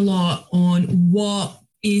researching a lot on what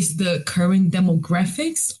is the current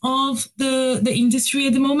demographics of the industry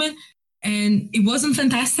at the moment. And it wasn't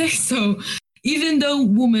fantastic. So even though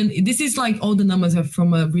women, this is like all the numbers are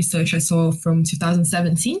from a research I saw from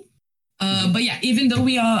 2017. But yeah, even though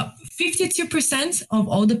we are 52% of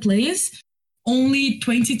all the players, only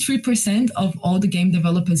 23% of all the game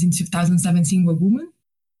developers in 2017 were women.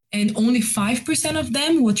 And only 5% of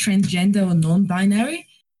them were transgender or non-binary.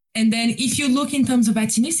 And then if you look in terms of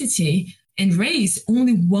ethnicity and race,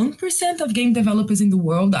 only 1% of game developers in the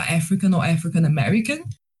world are African or African American,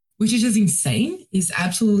 which is just insane. It's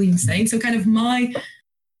absolutely insane. So kind of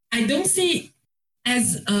I don't see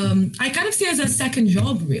as, I kind of see it as a second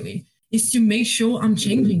job really, is to make sure I'm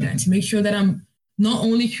changing that, to make sure that I'm not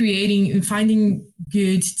only creating and finding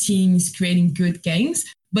good teams, creating good games,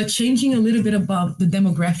 but changing a little bit about the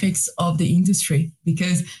demographics of the industry.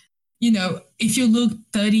 Because, if you look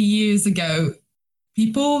 30 years ago,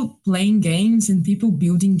 people playing games and people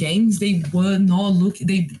building games, they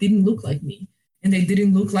didn't look like me. And they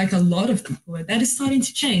didn't look like a lot of people. And that is starting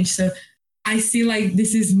to change. So I feel like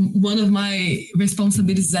this is one of my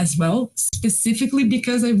responsibilities as well, specifically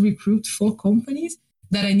because I recruit for companies,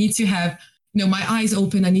 that I need to have, my eyes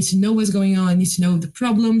open. I need to know what's going on. I need to know the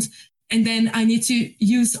problems. And then I need to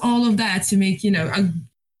use all of that to make, I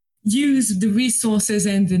use the resources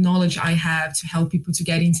and the knowledge I have to help people to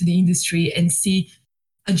get into the industry and see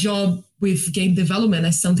a job with game development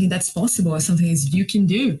as something that's possible, as something that you can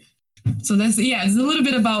do. So it's a little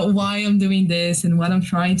bit about why I'm doing this and what I'm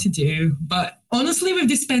trying to do. But honestly, with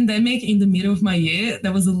this pandemic in the middle of my year,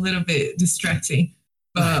 that was a little bit distracting.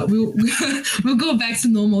 But we'll go back to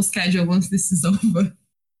normal schedule once this is over.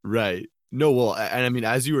 Right. No, well, and I mean,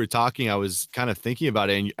 as you were talking, I was kind of thinking about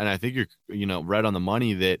it, and I think you're, right on the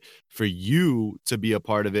money that for you to be a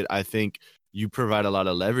part of it, I think you provide a lot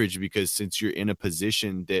of leverage, because since you're in a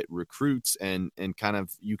position that recruits and kind of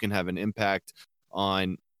you can have an impact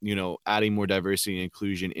on, adding more diversity and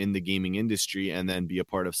inclusion in the gaming industry, and then be a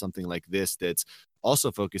part of something like this that's also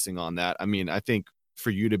focusing on that. I mean, I think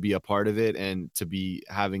for you to be a part of it and to be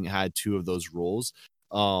having had two of those roles,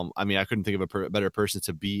 I mean, I couldn't think of a better person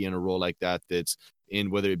to be in a role like that, that's in,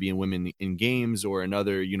 whether it be in Women in Games or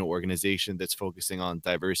another, organization that's focusing on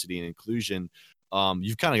diversity and inclusion.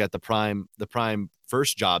 You've kind of got the prime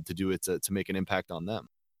first job to do it, to make an impact on them.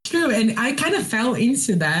 True. And I kind of fell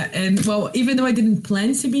into that. And well, even though I didn't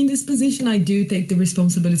plan to be in this position, I do take the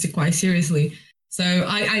responsibility quite seriously. So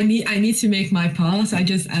I need to make my part. I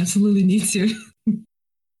just absolutely need to.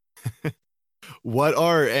 What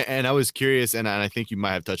are, and I was curious, and I think you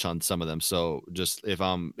might have touched on some of them. So just if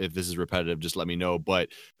this is repetitive, just let me know. But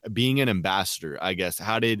being an ambassador, I guess,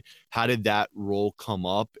 how did that role come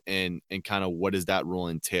up, and kind of what does that role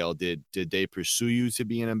entail? Did they pursue you to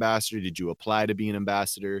be an ambassador? Did you apply to be an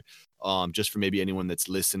ambassador? Just for maybe anyone that's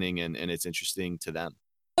listening and it's interesting to them.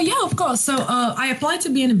 Oh, yeah, of course. So I applied to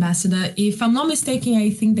be an ambassador. If I'm not mistaken, I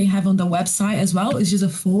think they have on the website as well. It's just a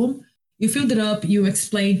form. You filled it up. You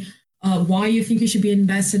explain why you think you should be an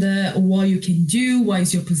ambassador, what you can do, what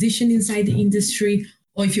is your position inside the industry,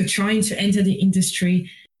 or if you're trying to enter the industry.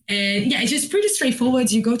 And yeah, it's just pretty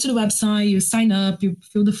straightforward. You go to the website, you sign up, you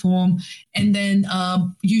fill the form, and then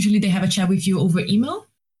usually they have a chat with you over email.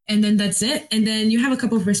 And then that's it. And then you have a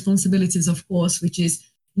couple of responsibilities, of course, which is,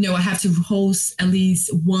 I have to host at least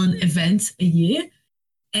one event a year.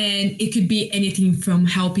 And it could be anything from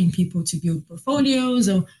helping people to build portfolios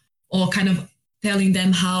or kind of telling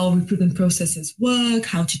them how recruitment processes work,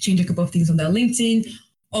 how to change a couple of things on their LinkedIn,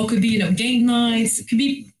 or could be, game nights. It could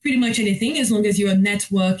be pretty much anything as long as you are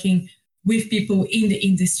networking with people in the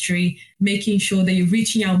industry, making sure that you're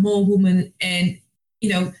reaching out more women and,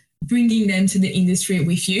 bringing them to the industry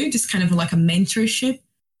with you, just kind of like a mentorship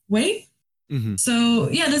way. Mm-hmm. So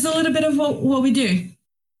yeah, there's a little bit of what we do.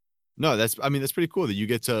 No, that's pretty cool that you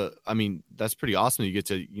get to, that's pretty awesome. You get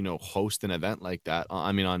to, host an event like that.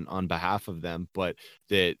 On behalf of them, but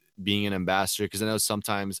that being an ambassador, because I know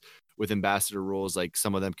sometimes with ambassador roles, like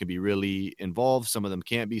some of them can be really involved, some of them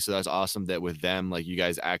can't be. So that's awesome that with them, like you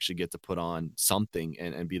guys actually get to put on something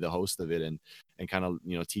and be the host of it and kind of,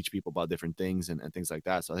 teach people about different things and things like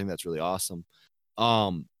that. So I think that's really awesome.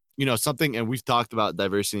 Something, and we've talked about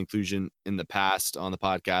diversity and inclusion in the past on the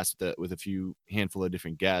podcast with a handful of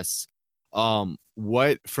different guests.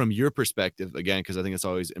 What, from your perspective, again, because I think it's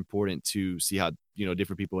always important to see how,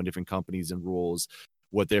 different people in different companies and roles,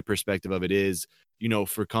 what their perspective of it is,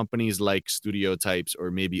 for companies like Studiotypes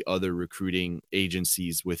or maybe other recruiting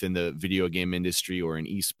agencies within the video game industry or in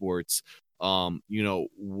esports,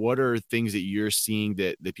 what are things that you're seeing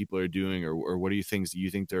that people are doing, or what are things that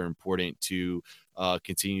you think they're important to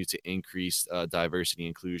continue to increase diversity and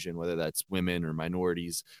inclusion, whether that's women or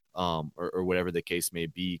minorities, or whatever the case may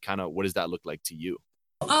be? Kind of what does that look like to you?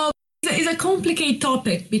 It's a complicated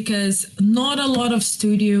topic because not a lot of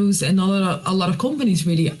studios and not a lot of companies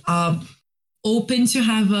really are open to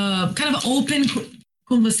have a kind of open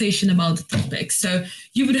conversation about the topic. So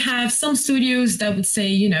you would have some studios that would say,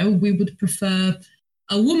 we would prefer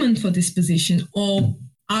a woman for this position, or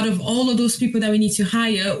out of all of those people that we need to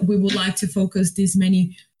hire, we would like to focus this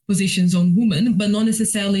many positions on women, but not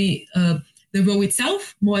necessarily the role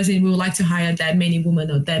itself, more as in we would like to hire that many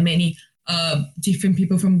women or that many different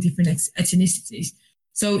people from different ethnicities.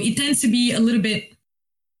 So it tends to be a little bit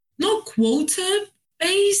not quota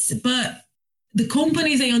based, but the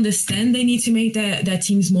companies, they understand they need to make their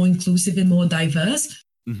teams more inclusive and more diverse.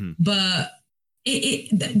 Mm-hmm. But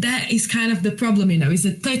that is kind of the problem, it's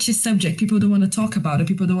a touchy subject. People don't want to talk about it.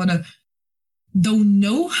 People don't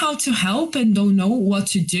know how to help and don't know what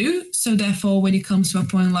to do. So therefore, when it comes to a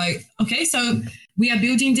point like, okay, so we are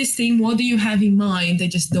building this team, what do you have in mind? They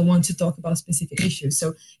just don't want to talk about specific issues.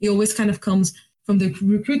 So it always kind of comes from the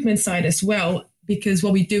recruitment side as well, because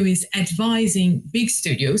what we do is advising big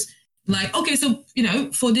studios like, okay, so,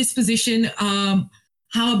 for this position,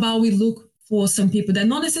 how about we look for some people that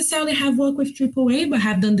not necessarily have worked with AAA, but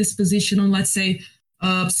have done this position on, let's say,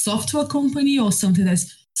 a software company or something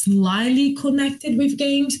that's slightly connected with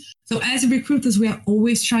games. So as recruiters, we are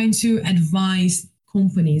always trying to advise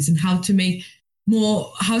companies and how to make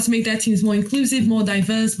their teams more inclusive, more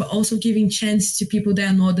diverse, but also giving chance to people that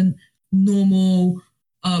are not the normal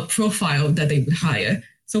profile that they would hire.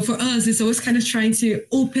 So for us, it's always kind of trying to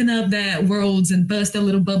open up their worlds and burst their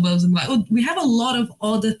little bubbles and like, oh, we have a lot of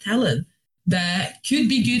other talent that could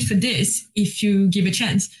be good for this if you give a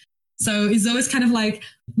chance. So it's always kind of like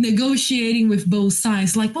negotiating with both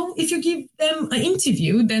sides. Like, well, if you give them an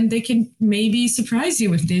interview, then they can maybe surprise you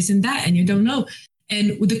with this and that, and you don't know.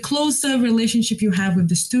 And with the closer relationship you have with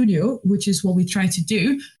the studio, which is what we try to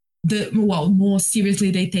do, more seriously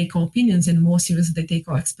they take our opinions and more seriously they take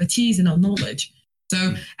our expertise and our knowledge.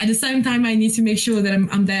 So at the same time, I need to make sure that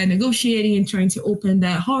I'm there negotiating and trying to open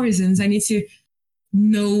their horizons. I need to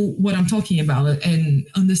know what I'm talking about and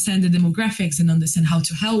understand the demographics and understand how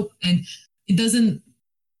to help. And it doesn't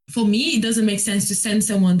make sense to send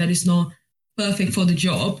someone that is not perfect for the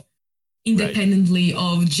job, independently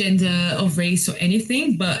of gender, of race or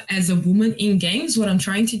anything. But as a woman in games, what I'm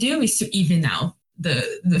trying to do is to even out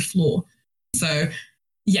the floor. So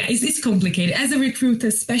Yeah, it's complicated. As a recruiter,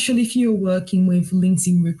 especially if you're working with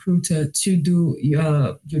LinkedIn Recruiter to do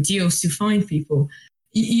your deals to find people,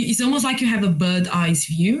 it's almost like you have a bird eyes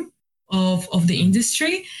view of the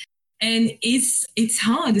industry. And it's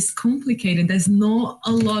hard, it's complicated. There's not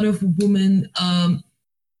a lot of women on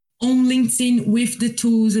LinkedIn with the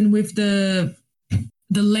tools and with the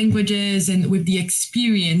languages and with the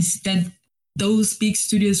experience that those big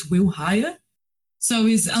studios will hire. So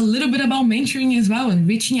it's a little bit about mentoring as well and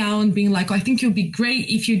reaching out and being like, oh, I think you'll be great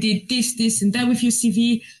if you did this, this, and that with your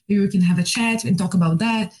CV. Maybe we can have a chat and talk about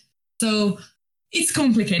that. So it's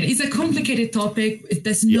complicated. It's a complicated topic.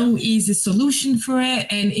 There's no easy solution for it.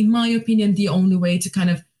 And in my opinion, the only way to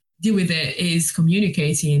kind of deal with it is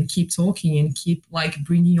communicating and keep talking and keep like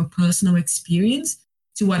bringing your personal experience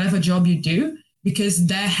to whatever job you do, because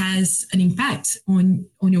that has an impact on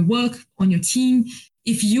your work, on your team.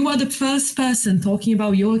 If you are the first person talking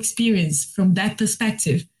about your experience from that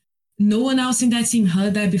perspective, no one else in that team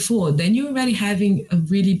heard that before, then you're already having a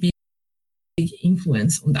really big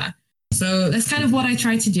influence on that. So that's kind of what I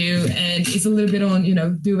try to do. And it's a little bit on,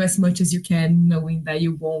 do as much as you can, knowing that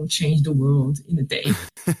you won't change the world in a day,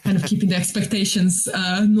 kind of keeping the expectations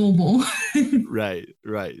normal. Right.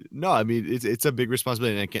 No, I mean, it's a big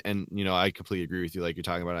responsibility. And I completely agree with you. Like you're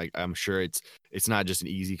talking about, I'm sure it's not just an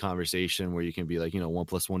easy conversation where you can be like, 1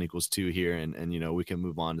 + 1 = 2 here. And we can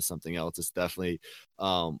move on to something else. It's definitely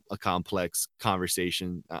a complex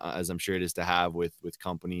conversation, as I'm sure it is to have with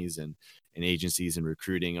companies and agencies and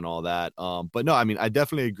recruiting and all that. But no, I mean, I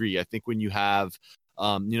definitely agree. I think when you have,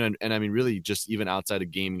 and I mean, really just even outside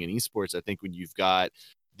of gaming and esports, I think when you've got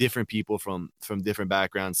different people from different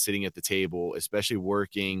backgrounds sitting at the table, especially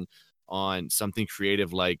working on something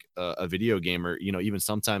creative like a video game, or, even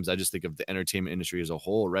sometimes I just think of the entertainment industry as a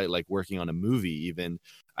whole, right? Like working on a movie, even.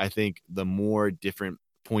 I think the more different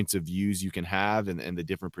points of views you can have and the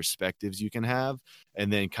different perspectives you can have,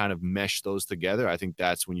 and then kind of mesh those together, I think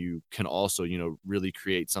that's when you can also, really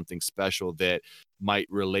create something special that might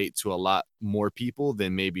relate to a lot more people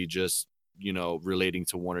than maybe just, relating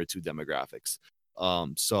to one or two demographics. But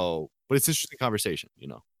it's an interesting conversation,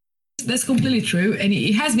 That's completely true. And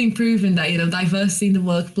it has been proven that, diversity in the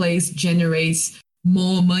workplace generates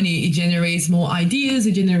more money, it generates more ideas,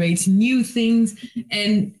 it generates new things.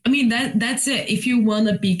 And I mean, that's it. If you want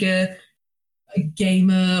a bigger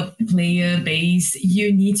gamer player base,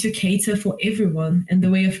 you need to cater for everyone. And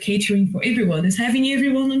the way of catering for everyone is having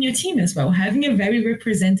everyone on your team as well. Having a very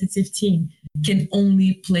representative team can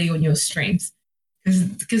only play on your strengths.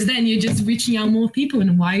 Because then you're just reaching out more people.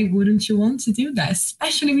 And why wouldn't you want to do that?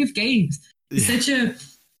 Especially with games. It's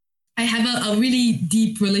I have a really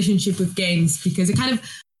deep relationship with games, because it kind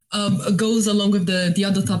of goes along with the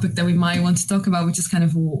other topic that we might want to talk about, which is kind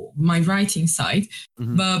of my writing side.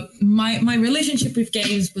 Mm-hmm. But my relationship with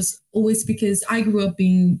games was always because I grew up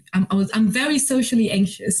I'm very socially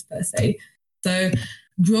anxious per se. So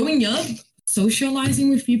growing up, socializing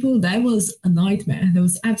with people, that was a nightmare. That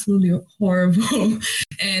was absolutely horrible.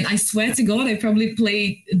 And I swear to God, I probably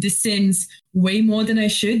played The Sims way more than I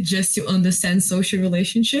should just to understand social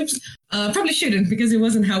relationships. Probably shouldn't, because it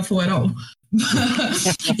wasn't helpful at all.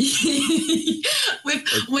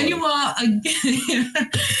 When you are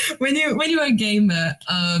a gamer,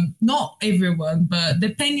 not everyone, but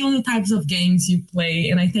depending on the types of games you play,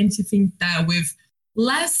 and I tend to think that with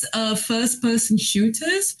less first-person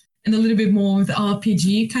shooters and a little bit more with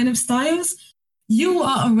RPG kind of styles, you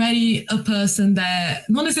are already a person that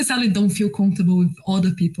not necessarily don't feel comfortable with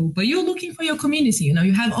other people, but you're looking for your community.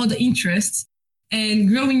 You have other interests. And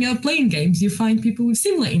growing up playing games, you find people with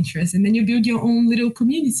similar interests, and then you build your own little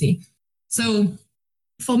community. So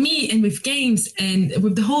for me, and with games and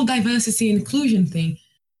with the whole diversity and inclusion thing,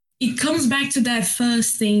 it comes back to that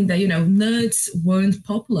first thing that, nerds weren't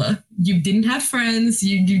popular. You didn't have friends.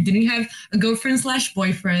 You didn't have a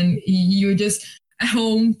girlfriend/boyfriend. You were just at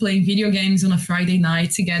home playing video games on a Friday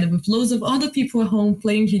night together with loads of other people at home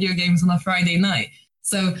playing video games on a Friday night.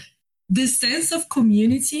 So the sense of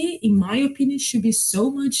community, in my opinion, should be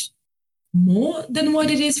so much more than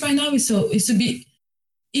what it is right now.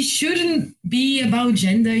 It shouldn't be about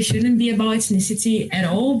gender. It shouldn't be about ethnicity at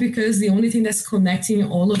all, because the only thing that's connecting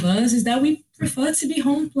all of us is that we prefer to be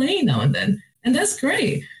home playing now and then. And that's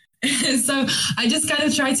great. So I just kind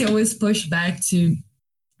of try to always push back to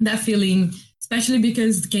that feeling, especially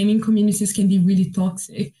because gaming communities can be really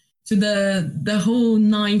toxic, to the whole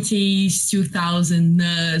 90s, 2000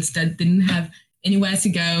 nerds that didn't have anywhere to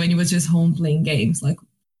go and it was just home playing games. Like,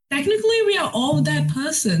 technically, we are all that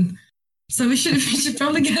person. So we should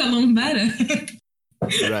probably get along better.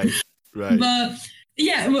 Right. But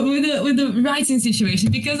yeah, with the writing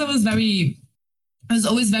situation, because I was very I was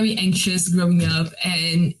always very anxious growing up,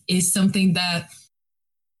 and it's something that,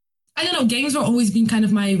 I don't know, games were always been kind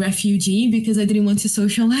of my refugee because I didn't want to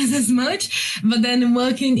socialize as much. But then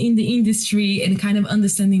working in the industry and kind of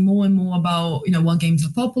understanding more and more about, what games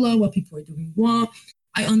are popular, what people are doing well,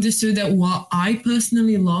 I understood that what I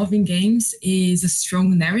personally love in games is a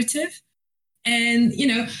strong narrative. And,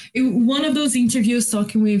 one of those interviews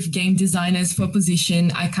talking with game designers for a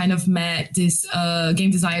position, I kind of met this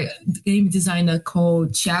game designer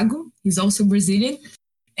called Thiago. He's also Brazilian.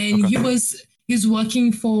 And he was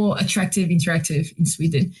working for Attractive Interactive in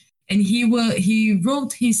Sweden. And he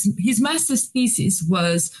wrote his master's thesis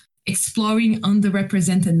was exploring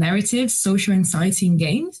underrepresented narratives, social anxiety in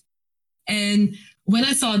games. And when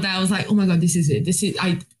I saw that, I was like, oh my God, this is it.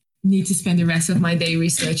 I need to spend the rest of my day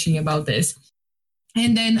researching about this.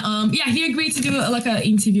 And then, he agreed to do an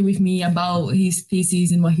interview with me about his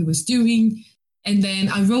thesis and what he was doing. And then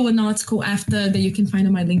I wrote an article after that you can find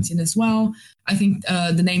on my LinkedIn as well. I think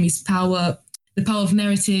the name is The Power of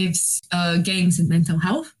Narratives, Games and Mental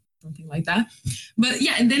Health, something like that. But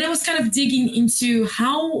and then I was kind of digging into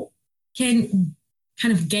how can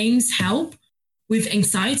kind of games help with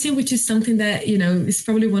anxiety, which is something that, is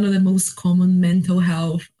probably one of the most common mental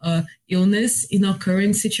health illness in our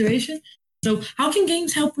current situation. So how can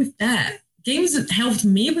games help with that? Games helped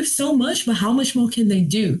me with so much, but how much more can they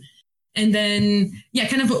do? And then,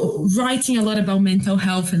 kind of writing a lot about mental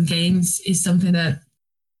health and games is something that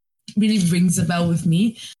really rings a bell with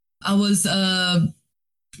me. I was,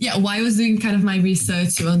 while I was doing kind of my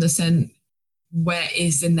research to understand where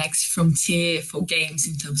is the next frontier for games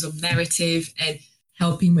in terms of narrative and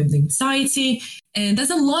helping with anxiety. And there's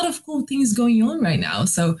a lot of cool things going on right now.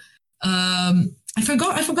 So I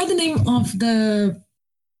forgot the name of the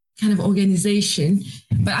kind of organization,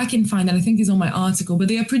 but I can find that. I think it's on my article. But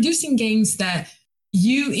they are producing games that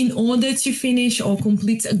in order to finish or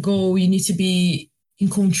complete a goal, you need to be in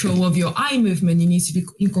control of your eye movement. You need to be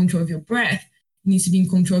in control of your breath. You need to be in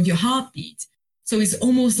control of your heartbeat. So it's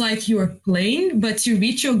almost like you are playing, but to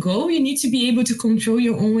reach your goal, you need to be able to control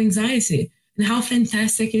your own anxiety. And how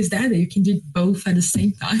fantastic is that you can do both at the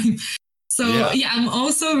same time? So I'm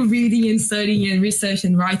also reading and studying and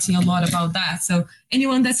researching and writing a lot about that. So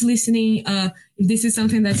anyone that's listening, if this is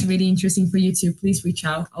something that's really interesting for you too, please reach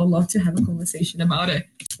out. I'd love to have a conversation about it.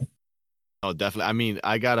 Oh, definitely. I mean,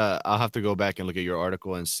 I'll have to go back and look at your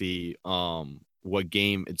article and see what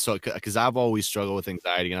game it's so, because I've always struggled with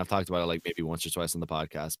anxiety, and I've talked about it like maybe once or twice on the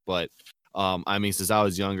podcast. But I mean, since I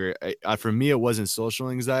was younger, for me, it wasn't social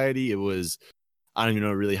anxiety. It was, I don't even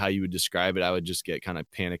know really how you would describe it. I would just get kind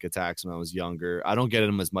of panic attacks when I was younger. I don't get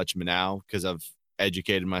them as much now because I've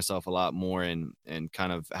educated myself a lot more and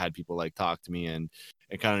kind of had people like talk to me and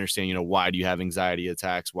kind of understand, why do you have anxiety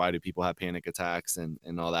attacks? Why do people have panic attacks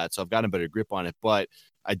and all that? So I've gotten a better grip on it, but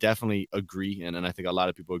I definitely agree. And I think a lot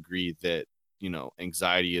of people agree that,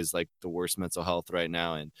 anxiety is like the worst mental health right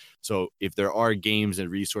now. And so if there are games and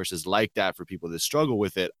resources like that for people that struggle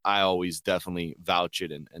with it, I always definitely vouch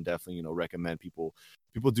it and definitely, recommend people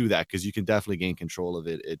do that, because you can definitely gain control of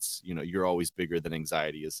it. It's, you're always bigger than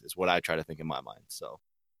anxiety is what I try to think in my mind. So.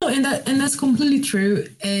 And that's completely true.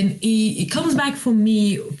 And it comes back for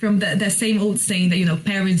me from that same old saying that,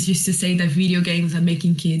 parents used to say that video games are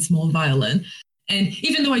making kids more violent. And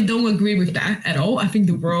even though I don't agree with that at all, I think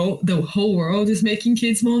the whole world is making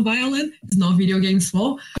kids more violent. It's not video games'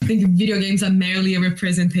 fault. I think video games are merely a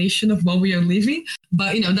representation of what we are living.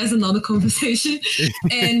 But, that's another conversation.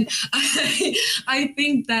 And I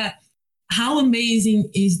think that how amazing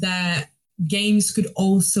is that games could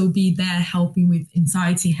also be there helping with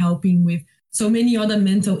anxiety, helping with so many other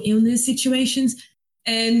mental illness situations.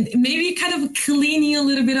 And maybe kind of cleaning a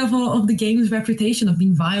little bit of the game's reputation of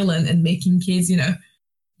being violent and making kids,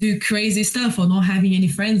 do crazy stuff or not having any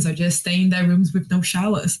friends or just stay in their rooms with no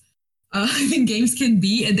showers. I think games can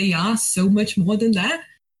be, and they are, so much more than that.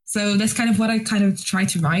 So that's kind of what I kind of try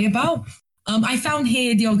to write about. I found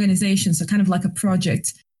here the organization, so kind of like a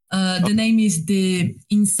project. The name is the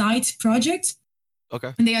Insight Project.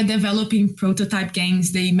 Okay. And they are developing prototype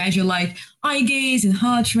games. They measure like eye gaze and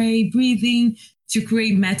heart rate, breathing, to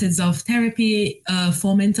create methods of therapy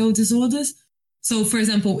for mental disorders. So, for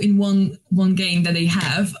example, in one game that they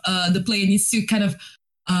have, the player needs to kind of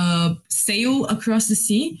sail across the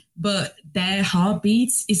sea, but their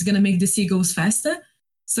heartbeats is going to make the seagulls faster.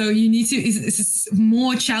 So you need to, it's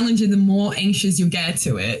more challenging the more anxious you get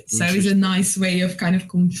to it. So it's a nice way of kind of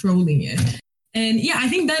controlling it. And I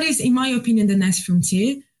think that is, in my opinion, the next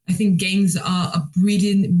frontier. I think games are a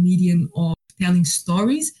brilliant medium of telling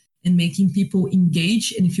stories and making people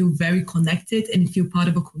engage and feel very connected and feel part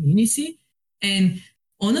of a community. And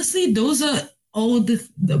honestly, those are all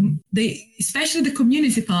especially the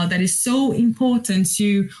community part that is so important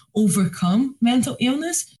to overcome mental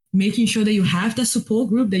illness, making sure that you have that support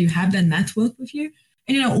group, that you have that network with you.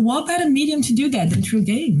 And, what better medium to do that than through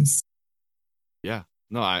games? Yeah,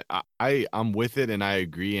 no, I'm with it and I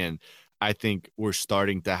agree. And I think we're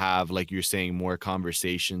starting to have, like you're saying, more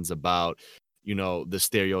conversations about, the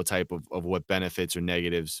stereotype of what benefits or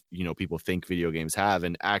negatives, people think video games have,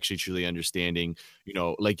 and actually truly understanding,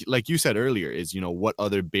 like you said earlier, is, what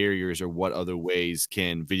other barriers or what other ways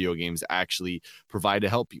can video games actually provide to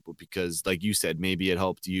help people? Because like you said, maybe it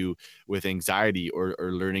helped you with anxiety or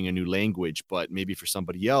learning a new language, but maybe for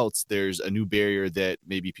somebody else, there's a new barrier that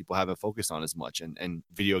maybe people haven't focused on as much. And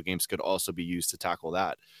video games could also be used to tackle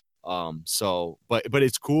that. But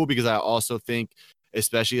it's cool because I also think,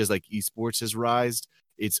 especially as like esports has rised,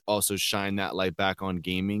 it's also shined that light back on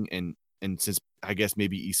gaming. And since I guess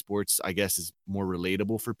maybe esports, I guess, is more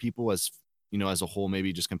relatable for people as, as a whole,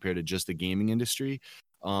 maybe just compared to just the gaming industry.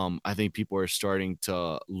 I think people are starting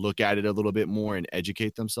to look at it a little bit more and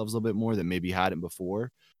educate themselves a little bit more than maybe hadn't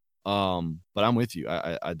before. But I'm with you.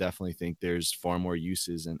 I definitely think there's far more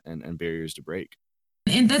uses and barriers to break.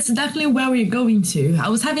 And that's definitely where we're going to. I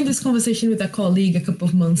was having this conversation with a colleague a couple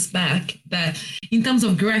of months back that in terms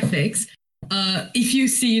of graphics, if you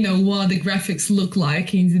see, what the graphics look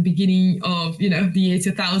like in the beginning of, the year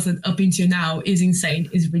 2000 up until now is insane,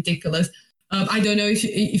 is ridiculous. I don't know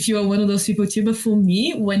if you are one of those people too, but for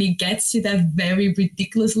me, when it gets to that very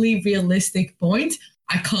ridiculously realistic point,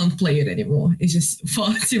 I can't play it anymore. It's just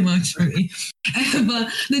far too much for me.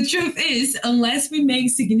 But the truth is, unless we make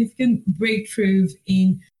significant breakthroughs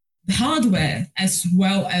in the hardware as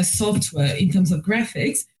well as software in terms of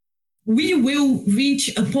graphics, we will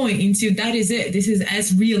reach a point into that is it. This is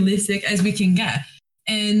as realistic as we can get.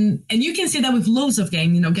 And you can see that with loads of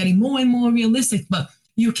games, getting more and more realistic, but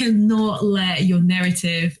you cannot let your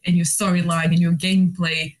narrative and your storyline and your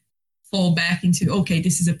gameplay fall back into, okay,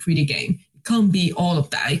 this is a pretty game. Can't be all of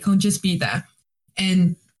that. It can't just be that.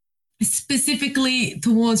 And specifically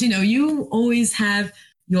towards, you always have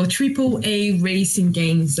your AAA racing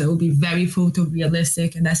games that will be very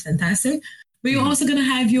photorealistic, and that's fantastic. But you're also going to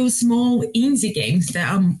have your small indie games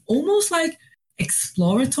that are almost like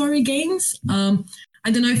exploratory games. I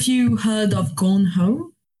don't know if you heard of Gone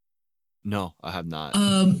Home. No, I have not.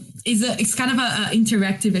 It's kind of an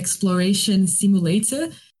interactive exploration simulator.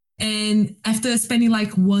 And after spending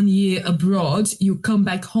like 1 year abroad, you come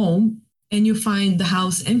back home and you find the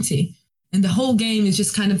house empty. And the whole game is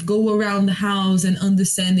just kind of go around the house and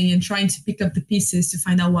understanding and trying to pick up the pieces to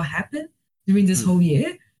find out what happened during this whole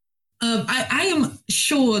year. I am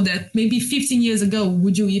sure that maybe 15 years ago,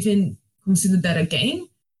 would you even consider that a game?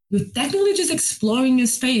 You're technically just exploring a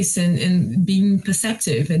space and being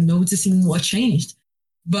perceptive and noticing what changed.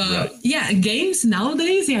 But yeah, games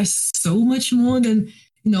nowadays, they are so much more than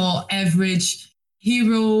average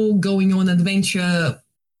hero going on adventure,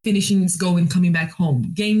 finishing his goal and coming back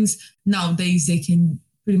home. Games nowadays, they can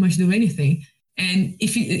pretty much do anything. And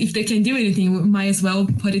if they can do anything, we might as well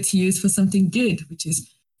put it to use for something good, which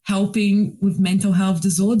is helping with mental health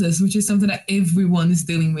disorders, which is something that everyone is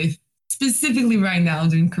dealing with, specifically right now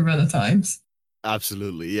during Corona times.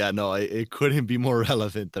 Absolutely. Yeah, no, it couldn't be more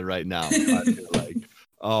relevant than right now, I feel like.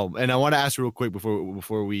 And I want to ask real quick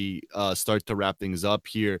before we start to wrap things up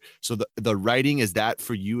here. So the writing, is that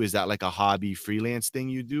for you? Is that like a hobby freelance thing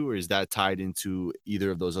you do, or is that tied into either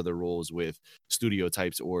of those other roles with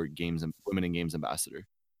Studiotypes or Women in Games Ambassador?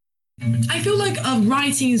 I feel like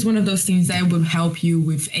writing is one of those things that will help you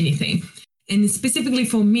with anything. And specifically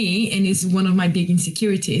for me, and it's one of my big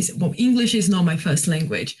insecurities, well, English is not my first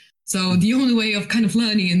language. So the only way of kind of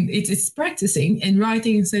learning it's practicing, and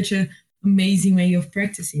writing is such an amazing way of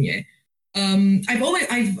practicing it.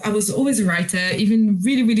 I was always a writer, even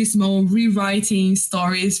really, really small, rewriting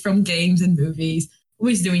stories from games and movies,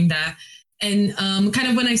 always doing that. And kind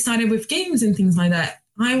of when I started with games and things like that,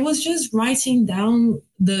 I was just writing down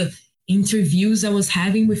the interviews I was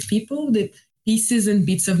having with people, the pieces and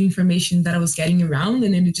bits of information that I was getting around,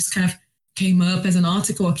 and then it just kind of came up as an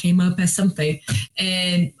article or came up as something.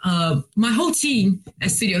 And my whole team at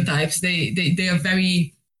Studiotypes, they are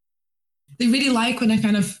very, they really like when I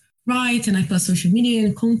kind of write and I put social media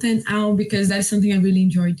and content out, because that's something I really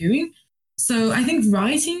enjoy doing. So I think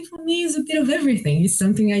writing for me is a bit of everything. It's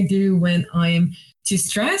something I do when I am too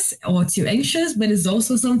stressed or too anxious, but it's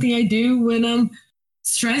also something I do when I'm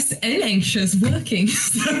stressed and anxious working.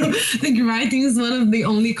 So I think writing is one of the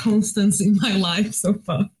only constants in my life so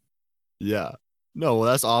far. Yeah. No, well,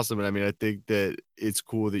 that's awesome. And I mean, I think that it's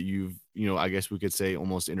cool that you've I guess we could say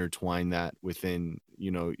almost intertwine that within,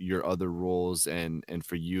 your other roles. And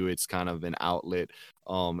for you, it's kind of an outlet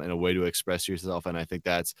and a way to express yourself. And I think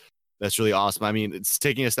that's really awesome. I mean, it's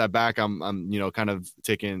taking a step back. I'm kind of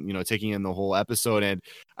taking in the whole episode. And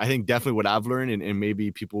I think definitely what I've learned, and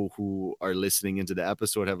maybe people who are listening into the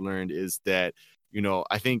episode have learned, is that,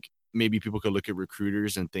 I think maybe people could look at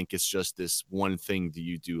recruiters and think it's just this one thing that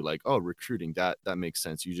you do, like, oh, recruiting, that makes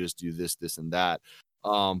sense. You just do this, and that.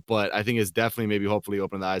 But I think it's definitely maybe hopefully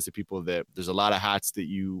open the eyes to people that there's a lot of hats that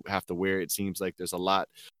you have to wear. It seems like there's a lot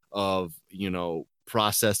of,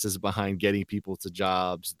 processes behind getting people to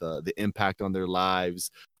jobs, the impact on their lives.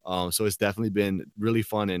 So it's definitely been really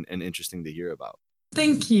fun and interesting to hear about.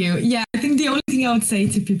 Thank you. Yeah, I think the only thing I would say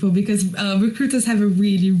to people, because recruiters have a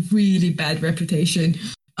really, really bad reputation.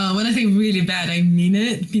 When I say really bad, I mean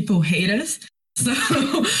it. People hate us. So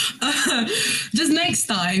just next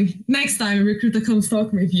time a recruiter comes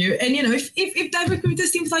talk with you, and if that recruiter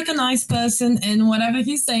seems like a nice person and whatever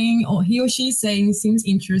he's saying or he or she's saying seems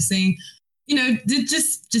interesting,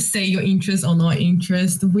 just say your interest or not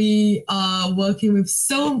interest. We are working with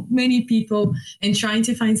so many people and trying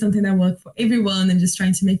to find something that works for everyone and just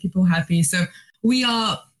trying to make people happy. So we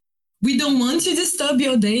don't want to disturb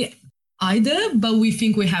your day either, but we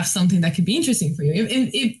think we have something that could be interesting for you.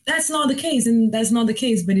 If that's not the case, and that's not the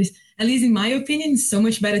case, but it's, at least in my opinion, it's so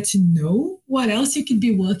much better to know what else you could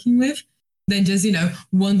be working with than just,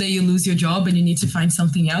 one day you lose your job and you need to find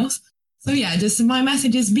something else. So yeah, just my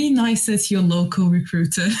message is be nicer to your local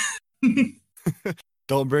recruiter.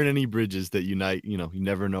 Don't burn any bridges that unite. You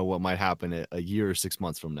never know what might happen a year or 6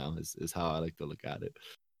 months from now is how I like to look at it.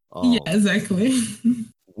 Yeah, exactly.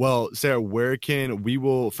 Well, Sara,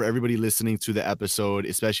 for everybody listening to the episode,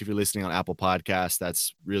 especially if you're listening on Apple Podcasts,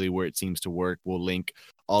 that's really where it seems to work. We'll link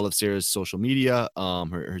all of Sara's social media,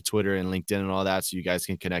 her Twitter and LinkedIn and all that, so you guys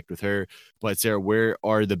can connect with her. But Sara, where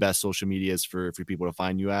are the best social medias for people to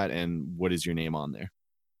find you at, and what is your name on there?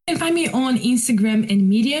 You can find me on Instagram and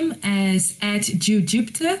Medium as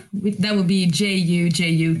 @Jupter. That would be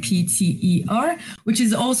JUPTER, which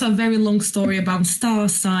is also a very long story about star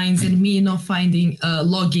signs and me not finding a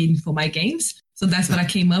login for my games. So that's what I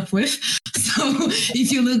came up with. So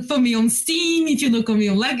if you look for me on Steam, if you look for me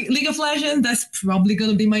on League of Legends, that's probably going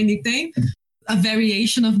to be my nickname. A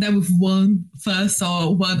variation of that with one first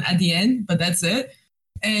or one at the end, but that's it.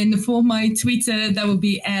 And for my Twitter, that would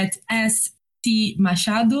be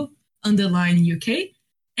 @Machado _UK.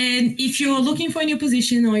 And if you're looking for a new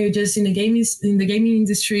position or you're just in the gaming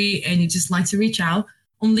industry and you just like to reach out,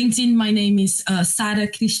 on LinkedIn, my name is Sara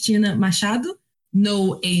Cristina Machado,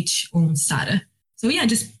 no H on Sara. So yeah,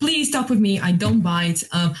 just please talk with me. I don't bite.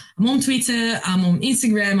 I'm on Twitter, I'm on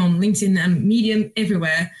Instagram, on LinkedIn, and Medium,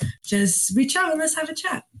 everywhere. Just reach out and let's have a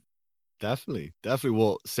chat. Definitely.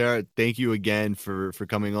 Well, Sara, thank you again for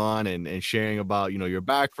coming on and sharing about, your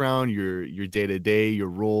background, your day-to-day, your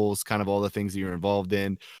roles, kind of all the things that you're involved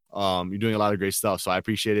in. You're doing a lot of great stuff. So I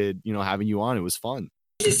appreciated, having you on. It was fun.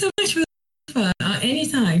 Thank you so much for the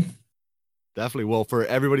anytime. Definitely. Well, for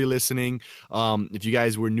everybody listening, if you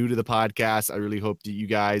guys were new to the podcast, I really hope that you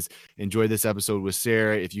guys enjoyed this episode with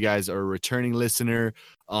Sara. If you guys are a returning listener,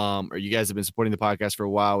 or you guys have been supporting the podcast for a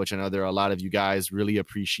while, which I know there are a lot of you guys, really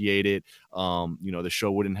appreciate it. The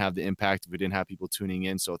show wouldn't have the impact if we didn't have people tuning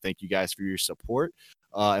in. So thank you guys for your support.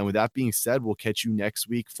 And with that being said, we'll catch you next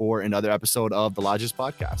week for another episode of the Lodges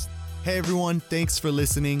Podcast. Hey everyone, thanks for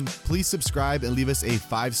listening. Please subscribe and leave us a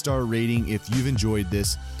 5-star rating if you've enjoyed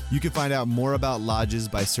this. You can find out more about Lodges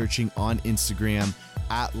by searching on Instagram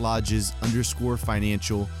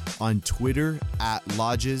 @Lodges_financial, on Twitter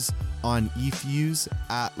 @Lodges, on eFuse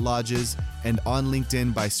 @Lodges, and on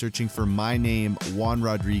LinkedIn by searching for my name, Juan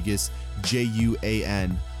Rodriguez,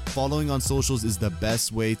 JUAN. Following on socials is the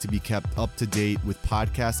best way to be kept up to date with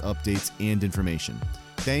podcast updates and information.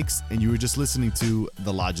 Thanks, and you were just listening to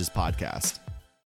the Lodges Podcast.